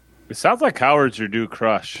 It sounds like Howard's your new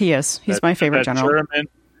crush. He is. He's my favorite general.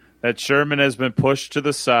 Sherman has been pushed to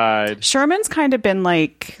the side. Sherman's kind of been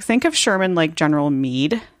like, think of Sherman like General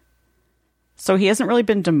Meade. So he hasn't really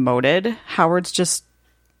been demoted. Howard's just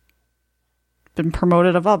been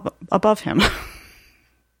promoted above him.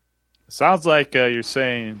 Sounds like you're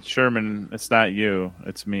saying, Sherman, it's not you,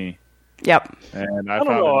 it's me. Yep. And I don't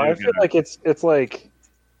know. I feel like it's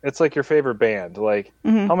like your favorite band. Like,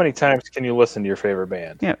 how many times can you listen to your favorite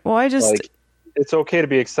band? Yeah. Well, I just like, it's okay to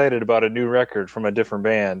be excited about a new record from a different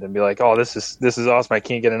band and be like, oh, this is awesome. I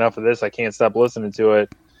can't get enough of this. I can't stop listening to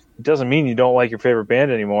it. It doesn't mean you don't like your favorite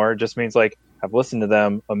band anymore. It just means like I've listened to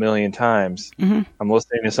them a million times. I'm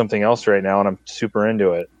listening to something else right now and I'm super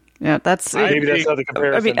into it. Yeah, that's maybe that's not the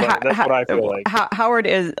comparison. But that's what I feel like. Howard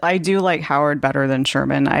is. I do like Howard better than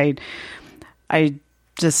Sherman. I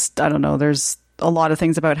don't know. There's a lot of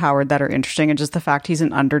things about Howard that are interesting, and just the fact he's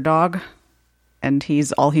an underdog, and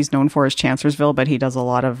he's known for is Chancellorsville, but he does a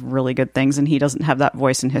lot of really good things, and he doesn't have that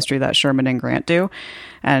voice in history that Sherman and Grant do.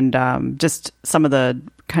 And just some of the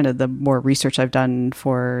kind of the more research I've done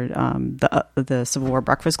for the Civil War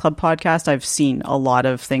Breakfast Club podcast, I've seen a lot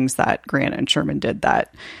of things that Grant and Sherman did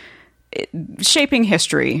that shaping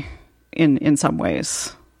history in some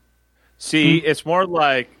ways. See, it's more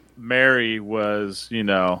like Mary was,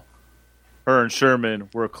 her and Sherman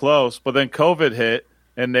were close, but then COVID hit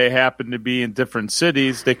and they happened to be in different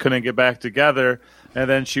cities. They couldn't get back together. And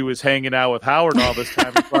then she was hanging out with Howard all this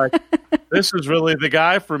time. It's like, this is really the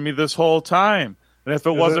guy for me this whole time. And if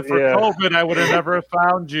it wasn't for COVID, I would have never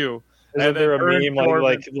found you. Isn't there a meme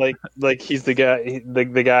like he's the guy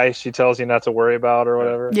the guy she tells you not to worry about or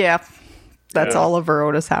whatever? Yeah. That's Oliver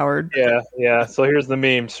Otis Howard. Yeah. So here's the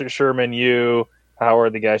meme. Sherman, you,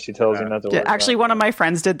 Howard, the guy she tells you not to worry about. Actually, one of my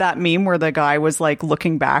friends did that meme where the guy was like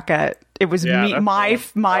looking back at, it was me, my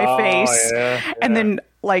face. And then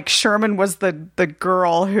like Sherman was the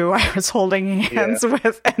girl who I was holding hands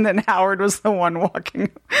with. And then Howard was the one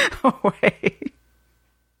walking away.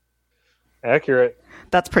 Accurate.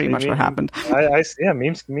 That's pretty much what happened.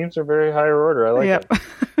 Memes are very higher order. I like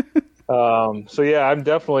it. So yeah, I'm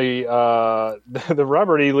definitely the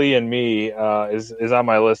Robert E. Lee and Me is on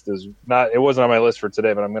my list. It wasn't on my list for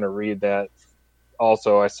today, but I'm going to read that.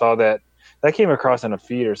 Also, I saw that came across in a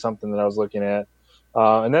feed or something that I was looking at,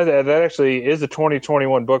 and that actually is a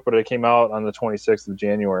 2021 book, but it came out on the 26th of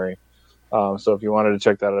January. So if you wanted to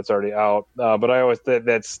check that out, it's already out. But I always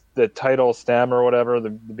that's the title stem or whatever, the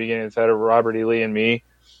beginning of the title, Robert E. Lee and Me,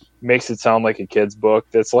 makes it sound like a kid's book.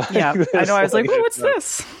 That's like I know. I was like, what's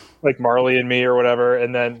this? Like Marley and Me or whatever.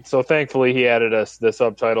 And then, so thankfully he added us the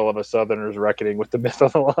subtitle of A Southerner's Reckoning with the Myth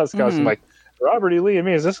of the Lost Cause. I'm like, Robert E. Lee and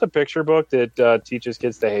Me, is this a picture book that teaches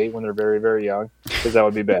kids to hate when they're very, very young? Because that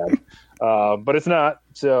would be bad. But it's not.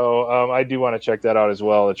 So I do want to check that out as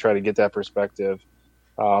well to try to get that perspective.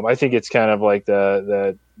 I think it's kind of like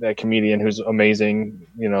that comedian who's amazing,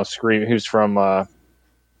 who's from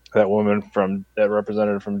that woman that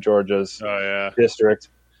representative from Georgia's district.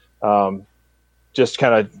 Just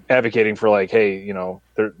kind of advocating for like, hey,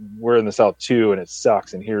 we're in the South too, and it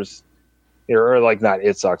sucks. And or like not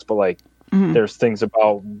it sucks, but like there's things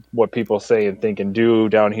about what people say and think and do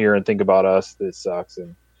down here and think about us that sucks.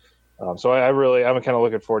 And so I'm kind of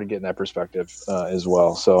looking forward to getting that perspective as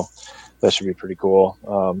well. So that should be pretty cool.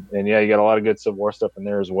 And yeah, you got a lot of good Civil War stuff in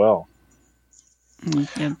there as well.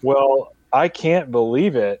 Yeah. Well, I can't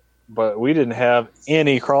believe it, but we didn't have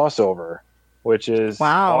any crossover, which is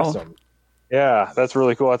awesome. Yeah, that's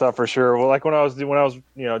really cool. I thought for sure. Well, like when I was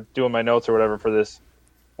doing my notes or whatever for this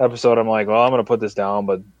episode, I'm like, well, I'm going to put this down,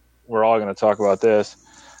 but we're all going to talk about this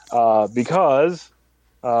because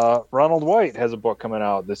Ronald White has a book coming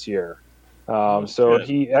out this year.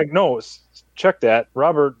 Check that.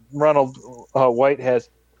 Ronald White has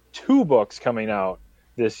 2 books coming out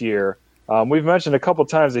this year. We've mentioned a couple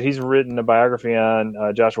times that he's written a biography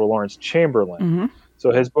on Joshua Lawrence Chamberlain.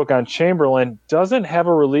 So his book on Chamberlain doesn't have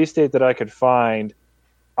a release date that I could find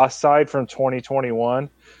aside from 2021.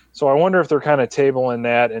 So I wonder if they're kind of tabling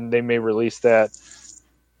that and they may release that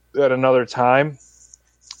at another time.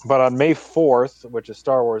 But on May 4th, which is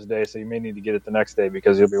Star Wars Day, so you may need to get it the next day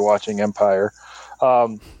because you'll be watching Empire.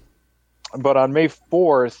 But on May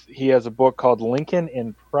 4th, he has a book called Lincoln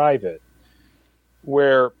in Private,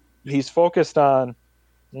 where he's focused on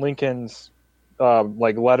Lincoln's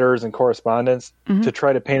like letters and correspondence to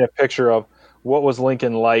try to paint a picture of what was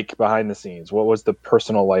Lincoln like behind the scenes? What was the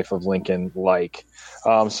personal life of Lincoln like?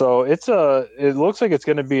 So it looks like it's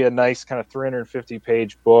going to be a nice kind of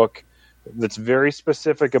 350-page book that's very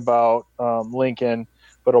specific about Lincoln,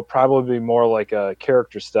 but it'll probably be more like a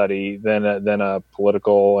character study than a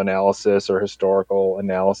political analysis or historical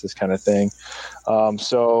analysis kind of thing.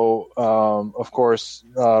 Of course,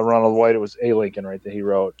 Ronald White, it was A. Lincoln, right, that he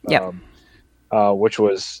wrote, Yep. Which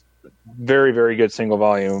was very, very good single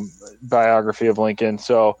volume biography of Lincoln.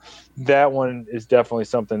 So that one is definitely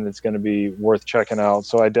something that's going to be worth checking out.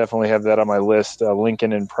 So I definitely have that on my list.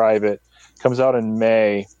 Lincoln in Private comes out in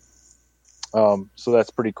May. So that's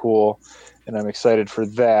pretty cool, and I'm excited for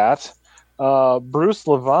that. Bruce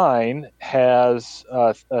Levine has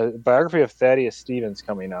a biography of Thaddeus Stevens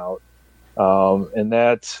coming out, and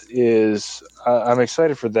that is I'm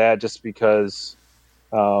excited for that just because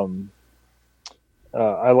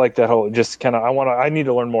I like that whole just kind of I need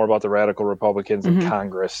to learn more about the radical Republicans in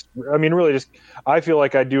Congress. I mean, really, just I feel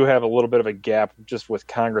like I do have a little bit of a gap just with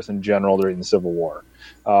Congress in general during the Civil War.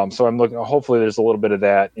 So I'm looking. Hopefully, there's a little bit of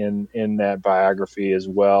that in that biography as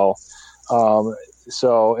well. And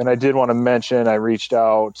I did want to mention I reached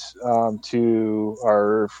out to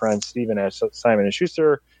our friend Stephen at Simon &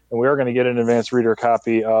 Schuster, and we are going to get an advanced reader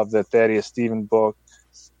copy of the Thaddeus Stevens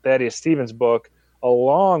book,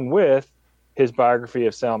 along with his biography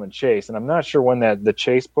of Salmon Chase. And I'm not sure when the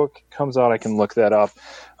Chase book comes out. I can look that up.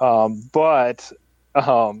 But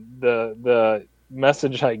the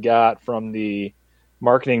message I got from the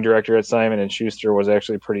marketing director at Simon & Schuster was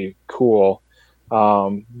actually pretty cool,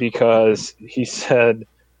 because he said,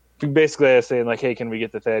 basically I was saying like, hey, can we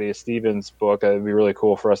get the Thaddeus Stevens book? It'd be really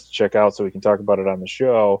cool for us to check out so we can talk about it on the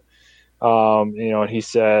show. And he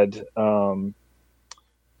said,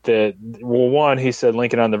 that, well, one, he said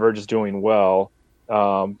Lincoln on the Verge is doing well,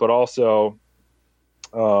 but also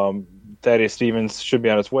Thaddeus Stevens should be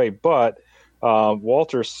on its way. But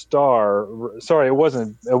Walter Starr, sorry, it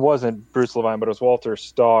wasn't Bruce Levine, but it was Walter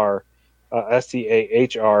Starr,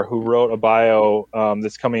 Stahr, who wrote a bio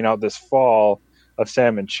that's coming out this fall of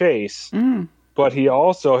Salmon Chase. But he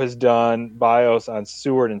also has done bios on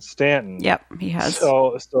Seward and Stanton. Yep, he has.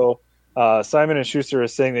 So Simon & Schuster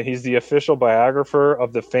is saying that he's the official biographer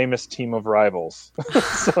of the famous Team of Rivals.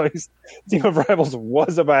 So Team of Rivals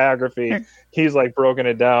was a biography. He's like broken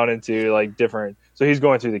it down into like different. So he's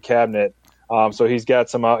going through the cabinet. So he's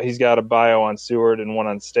got a bio on Seward and one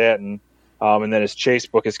on Stanton, and then his Chase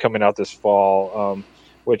book is coming out this fall,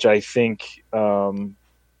 which I think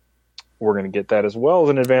we're going to get that as well as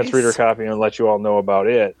an advanced reader copy and let you all know about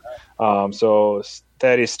it. So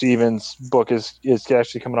Thaddeus Stevens' book is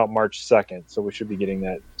actually coming out March 2nd, so we should be getting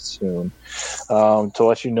that soon. To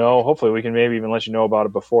let you know, hopefully we can maybe even let you know about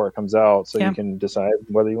it before it comes out, so you can decide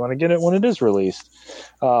whether you want to get it when it is released.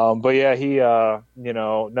 But yeah, he,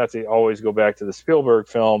 not to always go back to the Spielberg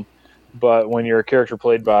film, but when you're a character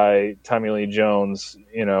played by Tommy Lee Jones,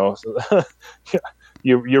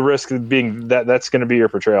 you risk being that's going to be your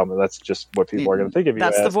portrayal. That's just what people are going to think of you.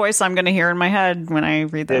 That's as. the voice I'm going to hear in my head when I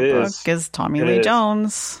read that book is Tommy Lee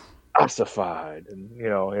Jones. Ossified, and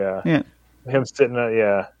him sitting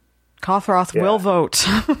Cothroth will vote.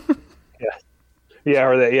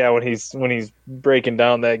 when he's breaking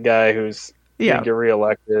down that guy who's going to get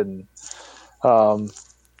reelected, and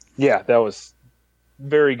that was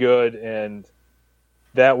very good, and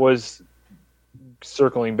that was.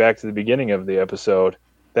 Circling back to the beginning of the episode,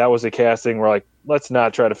 that was a casting where like, let's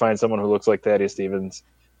not try to find someone who looks like Thaddeus Stevens.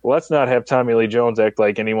 Let's not have Tommy Lee Jones act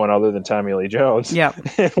like anyone other than Tommy Lee Jones. Yeah,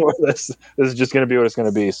 this is just going to be what it's going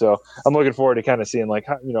to be. So I'm looking forward to kind of seeing learning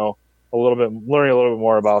a little bit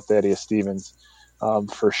more about Thaddeus Stevens,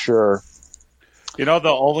 for sure. The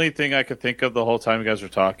only thing I could think of the whole time you guys were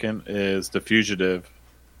talking is The Fugitive,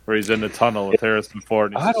 where he's in the tunnel with Harrison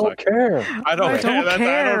Ford. I don't care. I don't care. I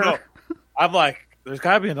don't know. I'm like, there's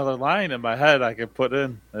got to be another line in my head I could put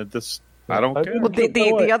in. I don't care. Well,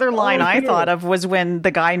 the other line I thought of was when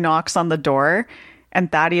the guy knocks on the door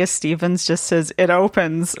and Thaddeus Stevens just says, "It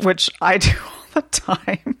opens," which I do all the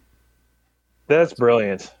time. That's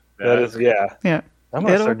brilliant. That is, yeah. I'm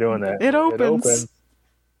going to start doing that. It opens.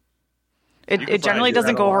 It generally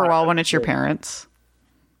doesn't go over well when it's your parents.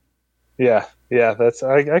 Yeah. That's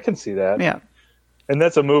I can see that. Yeah. And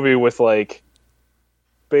that's a movie with like,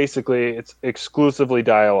 basically it's exclusively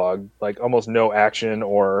dialogue, like almost no action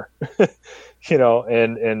or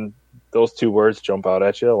and those two words jump out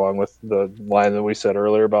at you along with the line that we said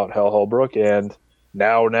earlier about Hal Holbrook and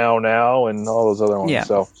now and all those other ones.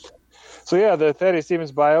 So the Thaddeus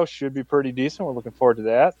Stevens bio should be pretty decent. We're looking forward to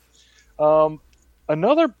that.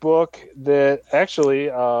 Another book that actually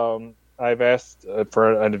I I've asked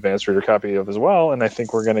for an advanced reader copy of as well, and I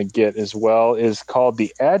think we're going to get as well, is called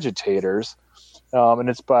The Agitators, and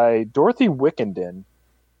it's by Dorothy Wickenden.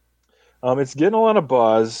 It's getting a lot of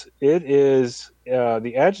buzz. It is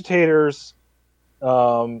The Agitators.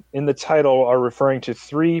 In the title are referring to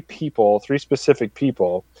three specific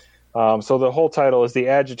people. So the whole title is The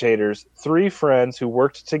Agitators, three friends who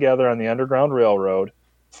worked together on the Underground Railroad,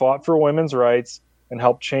 fought for women's rights, and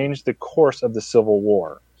helped change the course of the Civil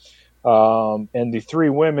War. And the three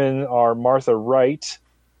women are Martha Wright,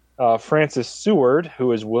 Frances Seward,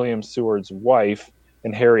 who is William Seward's wife,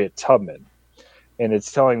 and Harriet Tubman. And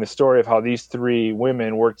it's telling the story of how these three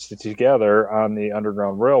women worked together on the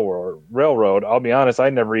Underground Railroad. I'll be honest,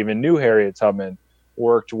 I never even knew Harriet Tubman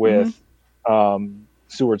worked with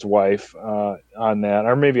Seward's wife on that,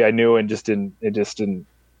 or maybe I knew and it just didn't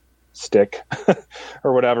stick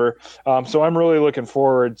or whatever. So I'm really looking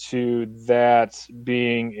forward to that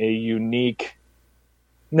being a unique.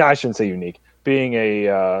 No, I shouldn't say unique. Being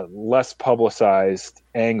a less publicized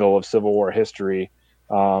angle of Civil War history.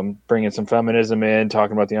 Bringing some feminism in,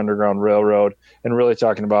 talking about the Underground Railroad, and really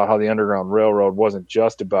talking about how the Underground Railroad wasn't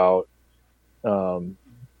just about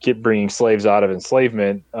bringing slaves out of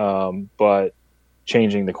enslavement, but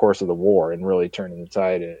changing the course of the war and really turning the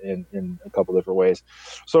tide in a couple different ways.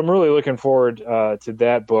 So I'm really looking forward to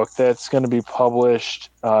that book. That's going to be published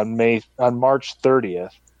on March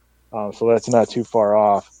 30th, so that's not too far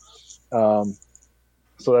off. So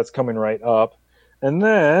that's coming right up, and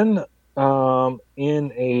then.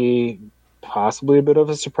 In a possibly a bit of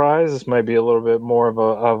a surprise, this might be a little bit more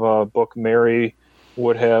of a book Mary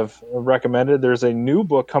would have recommended. There's a new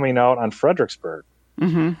book coming out on Fredericksburg.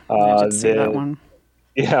 Mm-hmm. I did see that one.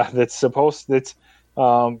 Yeah, that's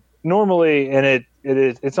normally, and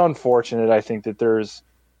it's unfortunate. I think that there's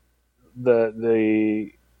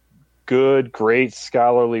the good, great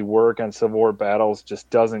scholarly work on Civil War battles just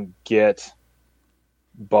doesn't get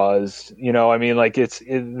buzz. I mean, like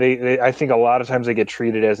I think a lot of times they get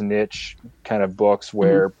treated as niche kind of books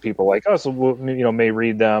where people like us may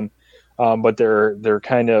read them, but they're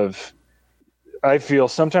kind of, I feel,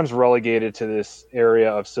 sometimes relegated to this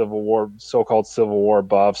area of Civil War, so-called Civil War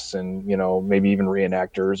buffs, and maybe even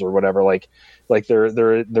reenactors or whatever. Like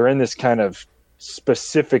they're in this kind of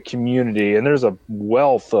specific community, and there's a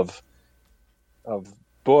wealth of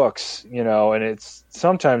books, and it's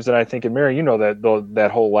sometimes that I think, and Mary, that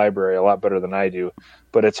whole library a lot better than I do,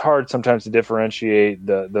 but it's hard sometimes to differentiate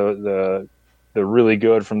the really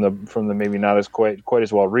good from the maybe not as quite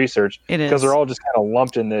as well researched, because they're all just kind of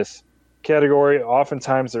lumped in this category.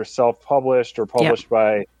 Oftentimes they're self-published or published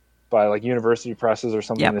by like university presses or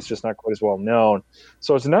something that's just not quite as well known.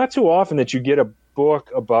 So it's not too often that you get a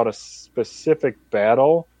book about a specific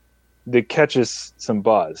battle that catches some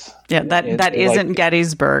buzz. Yeah, that isn't like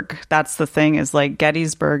Gettysburg. That's the thing, is like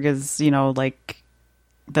Gettysburg is, like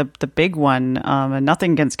the big one. And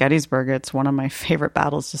nothing against Gettysburg. It's one of my favorite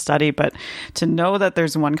battles to study. But to know that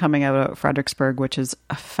there's one coming out of Fredericksburg, which is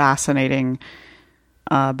a fascinating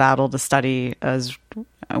battle to study, as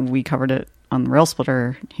we covered it on the Rail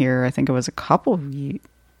Splitter here. I think it was a couple of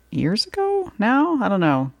years ago now. I don't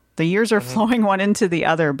know. The years are flowing one into the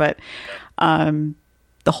other, but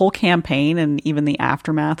the whole campaign and even the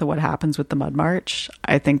aftermath of what happens with the Mud March,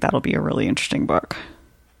 I think that'll be a really interesting book.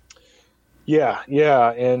 Yeah.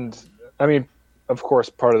 And I mean, of course,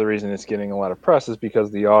 part of the reason it's getting a lot of press is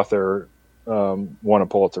because the author won a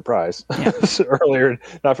Pulitzer Prize earlier,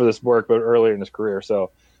 not for this work, but earlier in his career.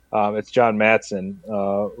 So it's John Matson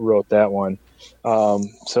wrote that one.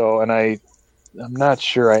 And I'm not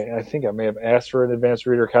sure. I think I may have asked for an advanced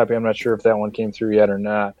reader copy. I'm not sure if that one came through yet or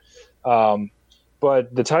not.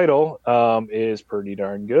 But the title is pretty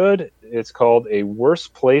darn good. It's called A Worse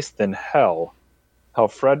Place Than Hell, how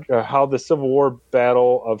the Civil War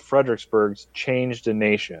Battle of Fredericksburg changed a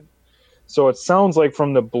nation. So it sounds like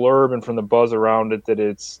from the blurb and from the buzz around it that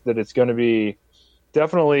it's going to be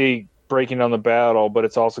definitely breaking down the battle, but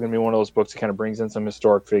it's also going to be one of those books that kind of brings in some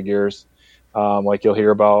historic figures. Like you'll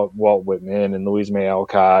hear about Walt Whitman and Louisa May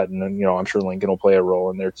Alcott, and then, I'm sure Lincoln will play a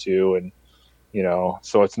role in there too. And,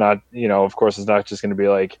 so it's not, of course, it's not just going to be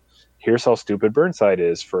like, here's how stupid Burnside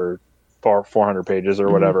is for 400 pages or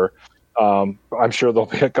whatever. I'm sure there'll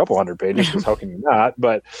be a couple hundred pages, because how can you not?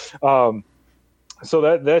 But so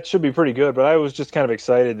that should be pretty good. But I was just kind of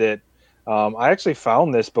excited that I actually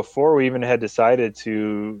found this before we even had decided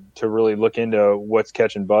to really look into what's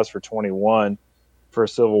catching buzz for 21 for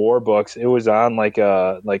Civil War books. It was on like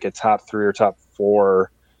a top 3 or top 4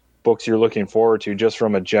 books you're looking forward to, just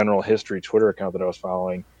from a general history Twitter account that I was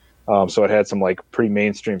following. So it had some like pretty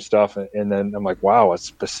mainstream stuff, and then I'm like, wow, a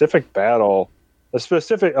specific battle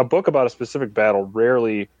a book about a specific battle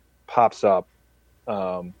rarely pops up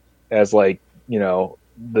as like, you know,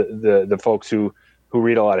 the folks who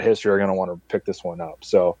read a lot of history are going to want to pick this one up.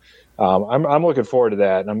 So I'm looking forward to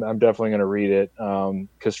that. And I'm definitely going to read it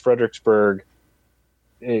because Fredericksburg,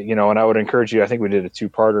 you know, and I would encourage you, I think we did a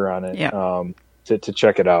 2-parter on it, to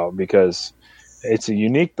check it out because it's a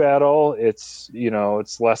unique battle. It's, you know,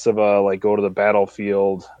 it's less of a like go to the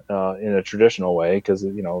battlefield in a traditional way because,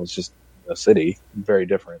 you know, it's just a city, very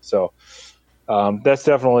different. So that's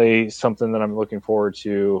definitely something that I'm looking forward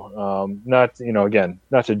to. Not, you know, again,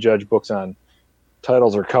 not to judge books on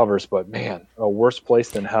titles or covers, but man, A Worse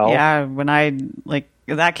Place Than Hell. Yeah, when I like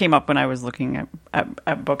that came up when I was looking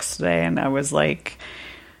at books today, and I was like,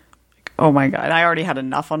 oh my God, I already had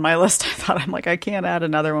enough on my list. I thought I'm like, I can't add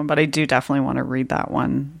another one, but I do definitely want to read that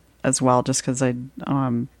one as well, just because so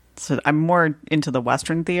I'm more into the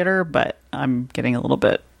Western theater, but I'm getting a little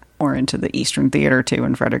bit more into the Eastern theater too,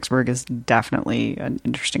 and Fredericksburg is definitely an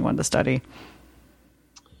interesting one to study.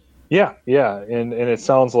 Yeah, and it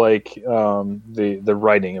sounds like the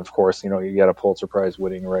writing, of course, you know, you got a Pulitzer Prize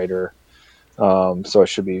winning writer, so it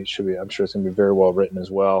should be. I'm sure it's going to be very well written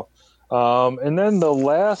as well. And then the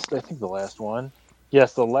last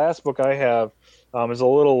book I have is a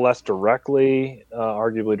little less directly,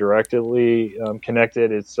 arguably directly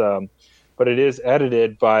connected. It's but it is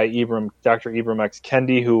edited by Dr. Ibram X.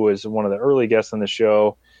 Kendi, who was one of the early guests on the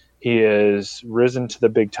show. He has risen to the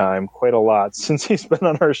big time quite a lot since he's been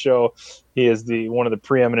on our show. He is one of the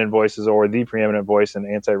preeminent voices, or the preeminent voice in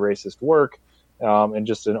anti-racist work, and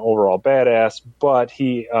just an overall badass. But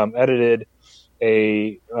he edited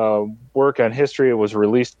a work on history. It was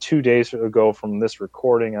released 2 days ago from this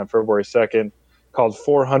recording on February 2nd, called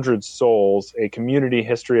 400 Souls, A Community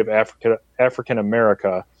History of African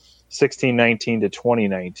America, 1619 to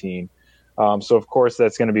 2019. So, of course,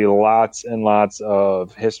 that's going to be lots and lots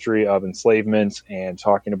of history of enslavement and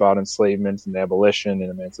talking about enslavement and abolition and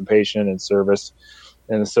emancipation and service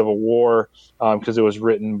in the Civil War, because it was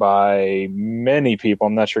written by many people.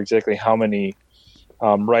 I'm not sure exactly how many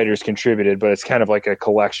writers contributed, but it's kind of like a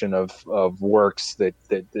collection of works that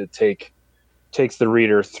takes the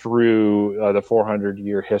reader through the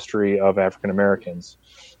 400-year history of African Americans.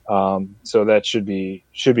 So that should be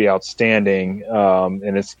outstanding,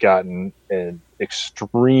 and it's gotten an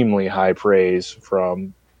extremely high praise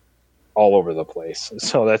from all over the place.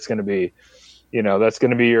 So that's going to be, you know, that's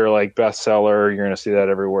going to be your like bestseller. You're going to see that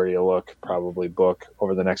everywhere you look, probably book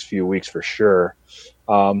over the next few weeks for sure.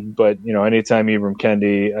 But you know, anytime Ibram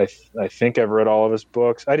Kendi, I think I've read all of his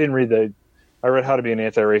books. I read How to Be an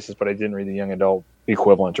Anti-Racist, but I didn't read the young adult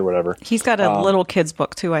equivalent or whatever. He's got a little kid's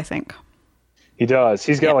book too, I think. He does.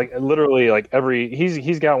 He's got like literally like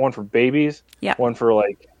he's got one for babies, one for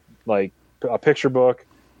like a picture book,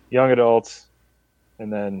 young adults,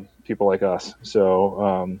 and then people like us.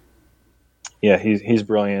 So he's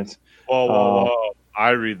brilliant. Whoa. I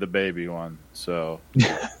read the baby one, so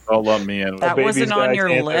don't let me in. That wasn't on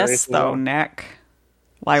your list though, Nick.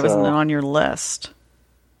 Why wasn't it on your list?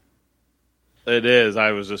 It is.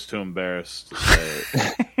 I was just too embarrassed to say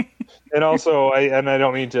it. And also I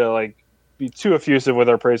don't mean to like be too effusive with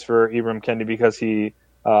our praise for Ibram Kendi, because he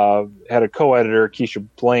had a co-editor, Keisha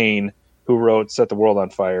Blaine, who wrote Set the World on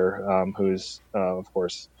Fire, who's of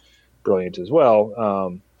course brilliant as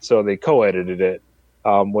well. So they co-edited it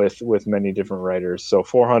with many different writers. So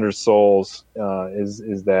 400 Souls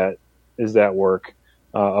is that work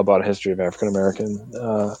about a history of African Americans.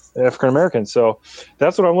 So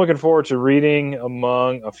that's what I'm looking forward to reading,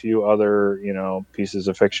 among a few other, you know, pieces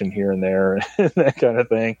of fiction here and there, that kind of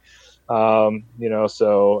thing. You know,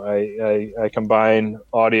 so I combine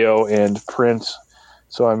audio and print.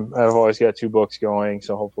 So I've always got 2 books going.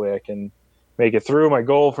 So hopefully I can make it through. My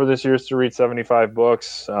goal for this year is to read 75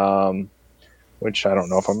 books, which I don't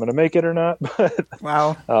know if I'm going to make it or not. But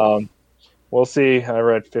wow. We'll see. I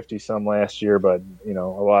read 50 some last year, but you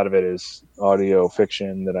know, a lot of it is audio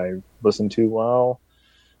fiction that I listen to while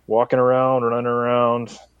walking around, running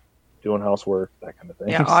around, doing housework, that kind of thing.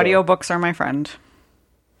 Yeah, audiobooks are my friend.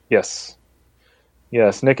 Yes,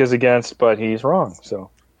 Nick is against, but he's wrong. So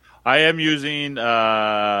I am using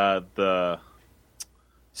the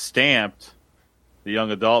stamped, the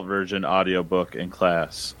young adult version audiobook in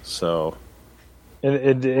class. So,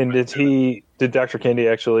 and did Dr.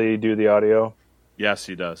 Kendi actually do the audio? Yes,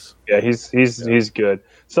 he does. Yeah, he's good.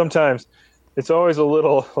 Sometimes it's always a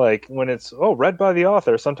little like when it's read by the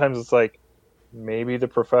author. Sometimes it's like maybe the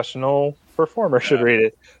professional performer should read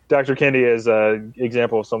it. Dr. Kendi is an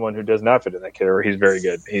example of someone who does not fit in that category. He's very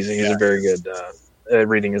good. He's a very good at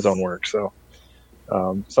reading his own work. So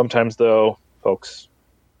sometimes, though, folks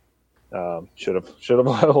Should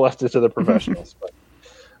have left it to the professionals. But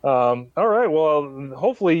all right. Well,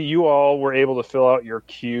 hopefully you all were able to fill out your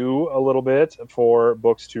queue a little bit for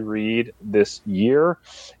books to read this year.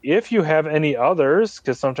 If you have any others,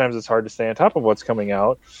 because sometimes it's hard to stay on top of what's coming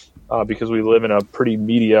out because we live in a pretty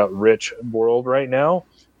media-rich world right now,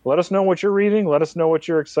 let us know what you're reading. Let us know what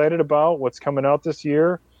you're excited about, what's coming out this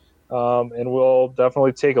year, and we'll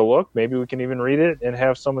definitely take a look. Maybe we can even read it and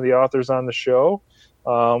have some of the authors on the show.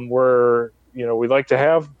 We like to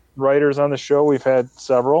have writers on the show. We've had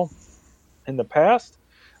several in the past.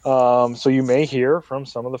 So you may hear from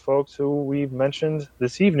some of the folks who we've mentioned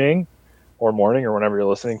this evening or morning or whenever you're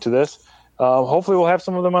listening to this. Hopefully we'll have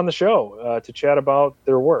some of them on the show to chat about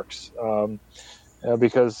their works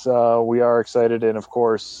because we are excited. And of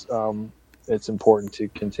course, it's important to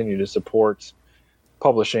continue to support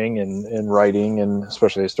publishing and writing, and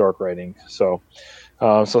especially historic writing. So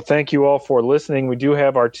thank you all for listening. We do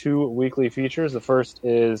have our 2 weekly features. The first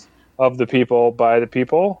is Of the People, by the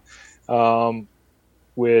People,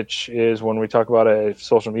 which is when we talk about a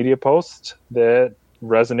social media post that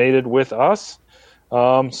resonated with us.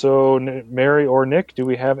 So Mary or Nick, do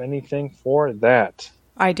we have anything for that?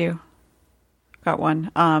 I do. Got one.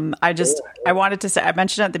 I wanted to say, I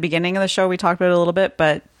mentioned at the beginning of the show, we talked about it a little bit,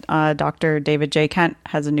 but Dr. David J. Kent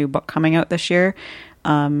has a new book coming out this year.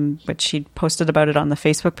 But she posted about it on the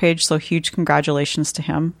Facebook page. So huge congratulations to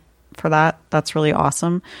him for that. That's really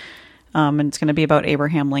awesome. And it's going to be about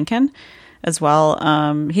Abraham Lincoln as well.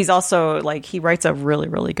 He's also he writes a really,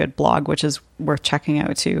 really good blog, which is worth checking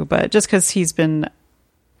out too. But just because he's been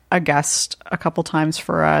a guest a couple times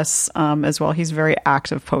for us as well, he's a very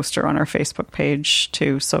active poster on our Facebook page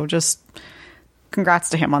too. So just congrats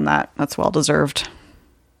to him on that. That's well deserved.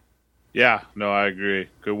 Yeah, no, I agree.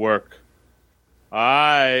 Good work. We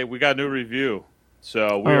got a new review.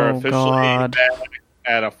 So we are officially back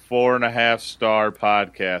at a 4.5 star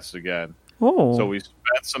podcast again. Oh. So we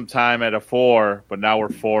spent some time at a 4, but now we're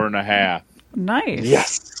 4.5. Nice.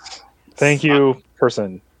 Yes. Thank you,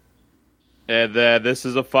 person. And then this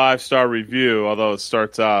is a 5-star review, although it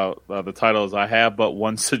starts out, the title is I Have But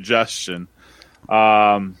One Suggestion,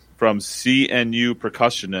 from CNU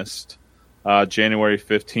Percussionist, January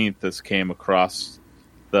 15th. This came across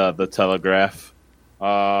the Telegraph.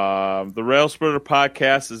 The Rail Splitter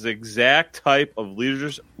podcast is the exact type of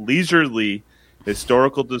leisurely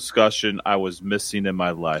historical discussion I was missing in my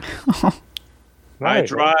life. I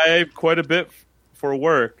drive quite a bit for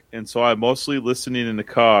work, and so I'm mostly listening in the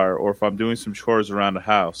car or if I'm doing some chores around the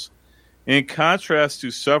house. In contrast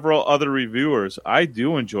to several other reviewers, I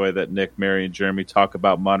do enjoy that Nick, Mary, and Jeremy talk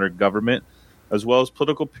about modern government as well as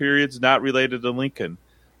political periods not related to Lincoln.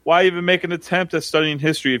 Why even make an attempt at studying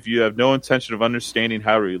history if you have no intention of understanding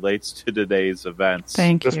how it relates to today's events?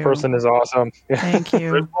 Thank you. This person is awesome. Thank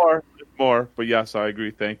you. There's more, but yes, I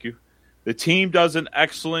agree. Thank you. The team does an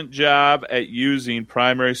excellent job at using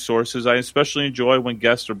primary sources. I especially enjoy when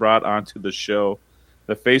guests are brought onto the show.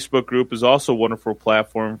 The Facebook group is also a wonderful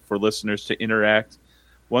platform for listeners to interact.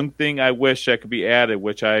 One thing I wish that could be added,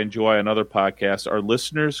 which I enjoy on other podcasts, are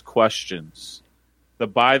listeners' questions. The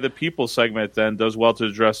By the People segment then does well to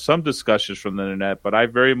address some discussions from the internet, but I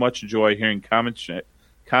very much enjoy hearing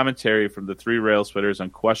commentary from the 3 rail splitters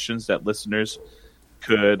on questions that listeners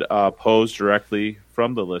could pose directly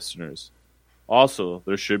from the listeners. Also,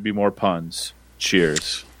 there should be more puns.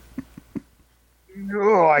 Cheers.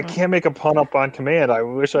 Oh, I can't make a pun up on command. I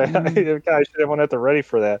wish I should have one at the ready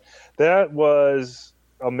for that. That was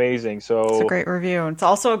amazing. So it's a great review. It's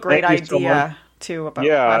also a great idea too about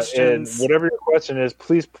questions. And whatever your question is,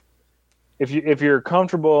 please, if you're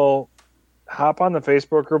comfortable, hop on the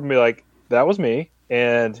Facebook group and be like, "That was me,"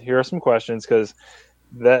 and here are some questions, because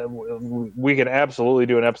that we can absolutely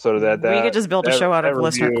do an episode of that. We could just build a show out of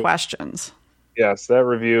listener questions. Yes, that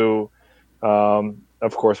review.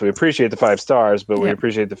 Of course, we appreciate the 5 stars, but we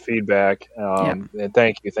appreciate the feedback. And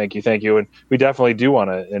thank you. And we definitely do want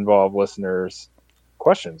to involve listeners'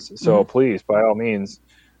 questions. So please, by all means.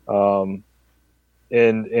 I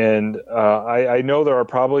know there are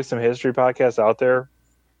probably some history podcasts out there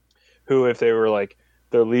who, if they were like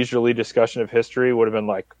their leisurely discussion of history, would have been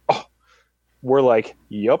like, "Oh, we're like,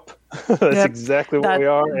 yup, that's exactly what we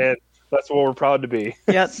are, and that's what we're proud to be."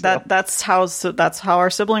 Yeah, so. that's how our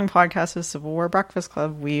sibling podcast is, Civil War Breakfast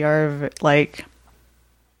Club. We are like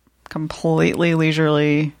completely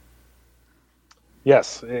leisurely.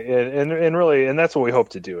 Yes, and really, and that's what we hope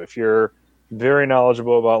to do. If you're very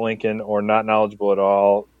knowledgeable about Lincoln or not knowledgeable at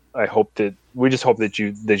all, I hope that we just hope that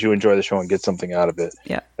you enjoy the show and get something out of it.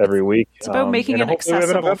 Yeah. Every week. It's about making it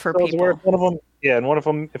accessible for people. Where if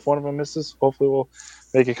one of them misses, hopefully we'll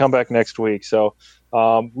make a comeback next week. So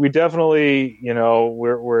we definitely,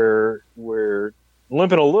 we're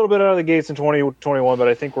limping a little bit out of the gates in 2021, but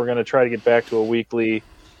I think we're going to try to get back to a weekly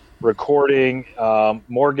recording,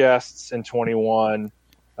 more guests in 21,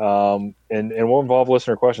 and we'll involve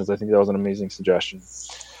listener questions. I think that was an amazing suggestion.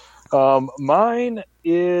 Mine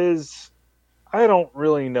is, I don't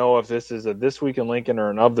really know if this is a This Week in Lincoln or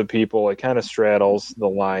an Of the People. It kind of straddles the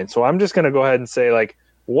line. So I'm just going to go ahead and say, like,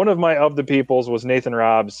 one of my Of the Peoples was Nathan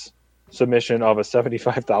Robb's submission of a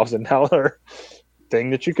 $75,000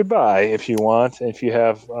 thing that you could buy if you want, if you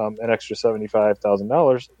have an extra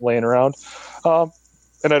 $75,000 laying around.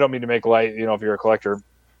 And I don't mean to make light, if you're a collector,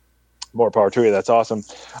 more power to you. That's awesome.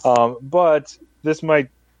 But this might,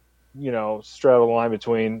 straddle the line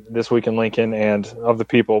between This Week in Lincoln and Of the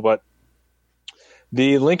People. But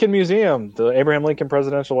the Lincoln Museum, the Abraham Lincoln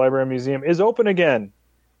Presidential Library Museum, is open again.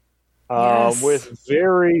 Yes. With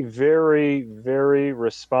very, very, very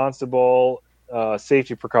responsible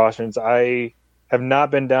safety precautions. I have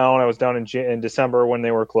not been down. I was down in December when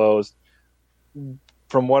they were closed.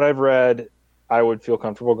 From what I've read, I would feel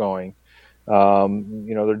comfortable going. They're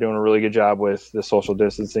doing a really good job with the social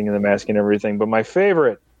distancing and the masking and everything. But my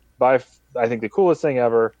favorite, I think the coolest thing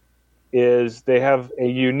ever, is they have a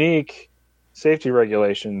unique safety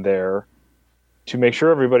regulation there to make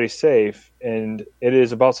sure everybody's safe, and it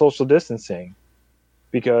is about social distancing,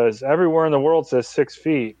 because everywhere in the world says 6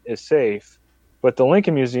 feet is safe, but the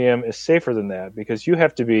Lincoln Museum is safer than that, because you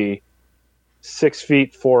have to be 6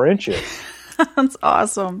 feet 4 inches That's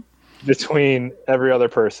awesome. between every other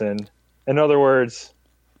person. In other words,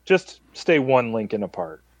 just stay 1 Lincoln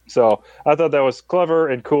apart. So I thought that was clever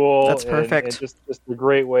and cool. That's perfect. And just a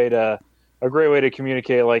great way to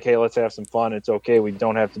communicate, like, hey, let's have some fun. It's okay. We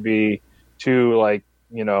don't have to be too,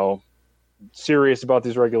 serious about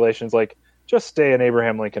these regulations. Like, just stay an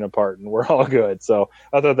Abraham Lincoln apart and we're all good. So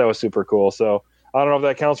I thought that was super cool. So I don't know if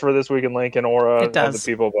that counts for This Week in Lincoln or It does. Of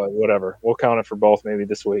the People, but whatever. We'll count it for both maybe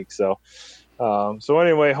this week. So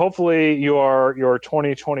anyway, hopefully your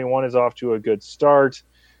 2021 is off to a good start,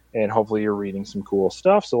 and hopefully you're reading some cool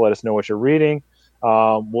stuff. So let us know what you're reading.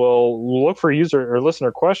 We'll look for user or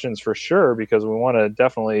listener questions for sure, because we want to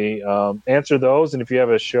definitely answer those. And if you have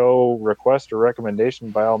a show request or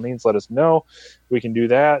recommendation, by all means, let us know. We can do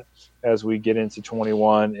that as we get into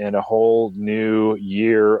 21 and a whole new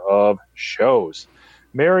year of shows.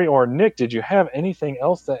 Mary or Nick, did you have anything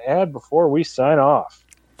else to add before we sign off?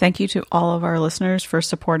 Thank you to all of our listeners for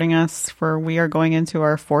supporting us. We are going into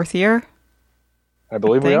our 4th year. I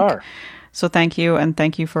believe we are. So thank you, and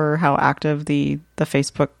thank you for how active the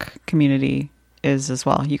Facebook community is as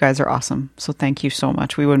well. You guys are awesome. So thank you so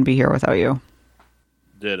much. We wouldn't be here without you.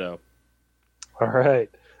 Ditto. All right.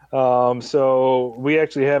 So we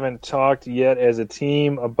actually haven't talked yet as a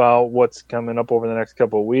team about what's coming up over the next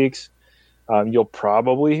couple of weeks. You'll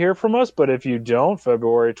probably hear from us, but if you don't,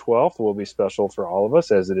 February 12th will be special for all of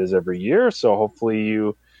us, as it is every year. So hopefully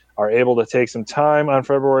you are able to take some time on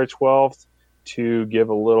February 12th to give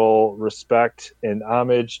a little respect and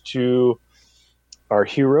homage to our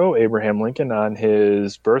hero, Abraham Lincoln, on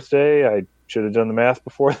his birthday. I should have done the math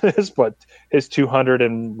before this, but his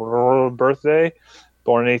 200th birthday,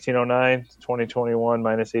 born in 1809, 2021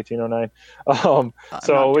 minus 1809.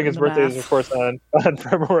 So Lincoln's birthday is, of course, on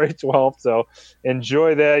February 12th. So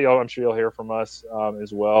enjoy that. I'm sure you'll hear from us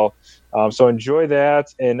as well. So enjoy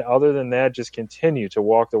that. And other than that, just continue to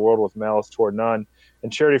walk the world with malice toward none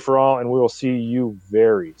and charity for all. And we will see you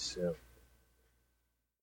very soon.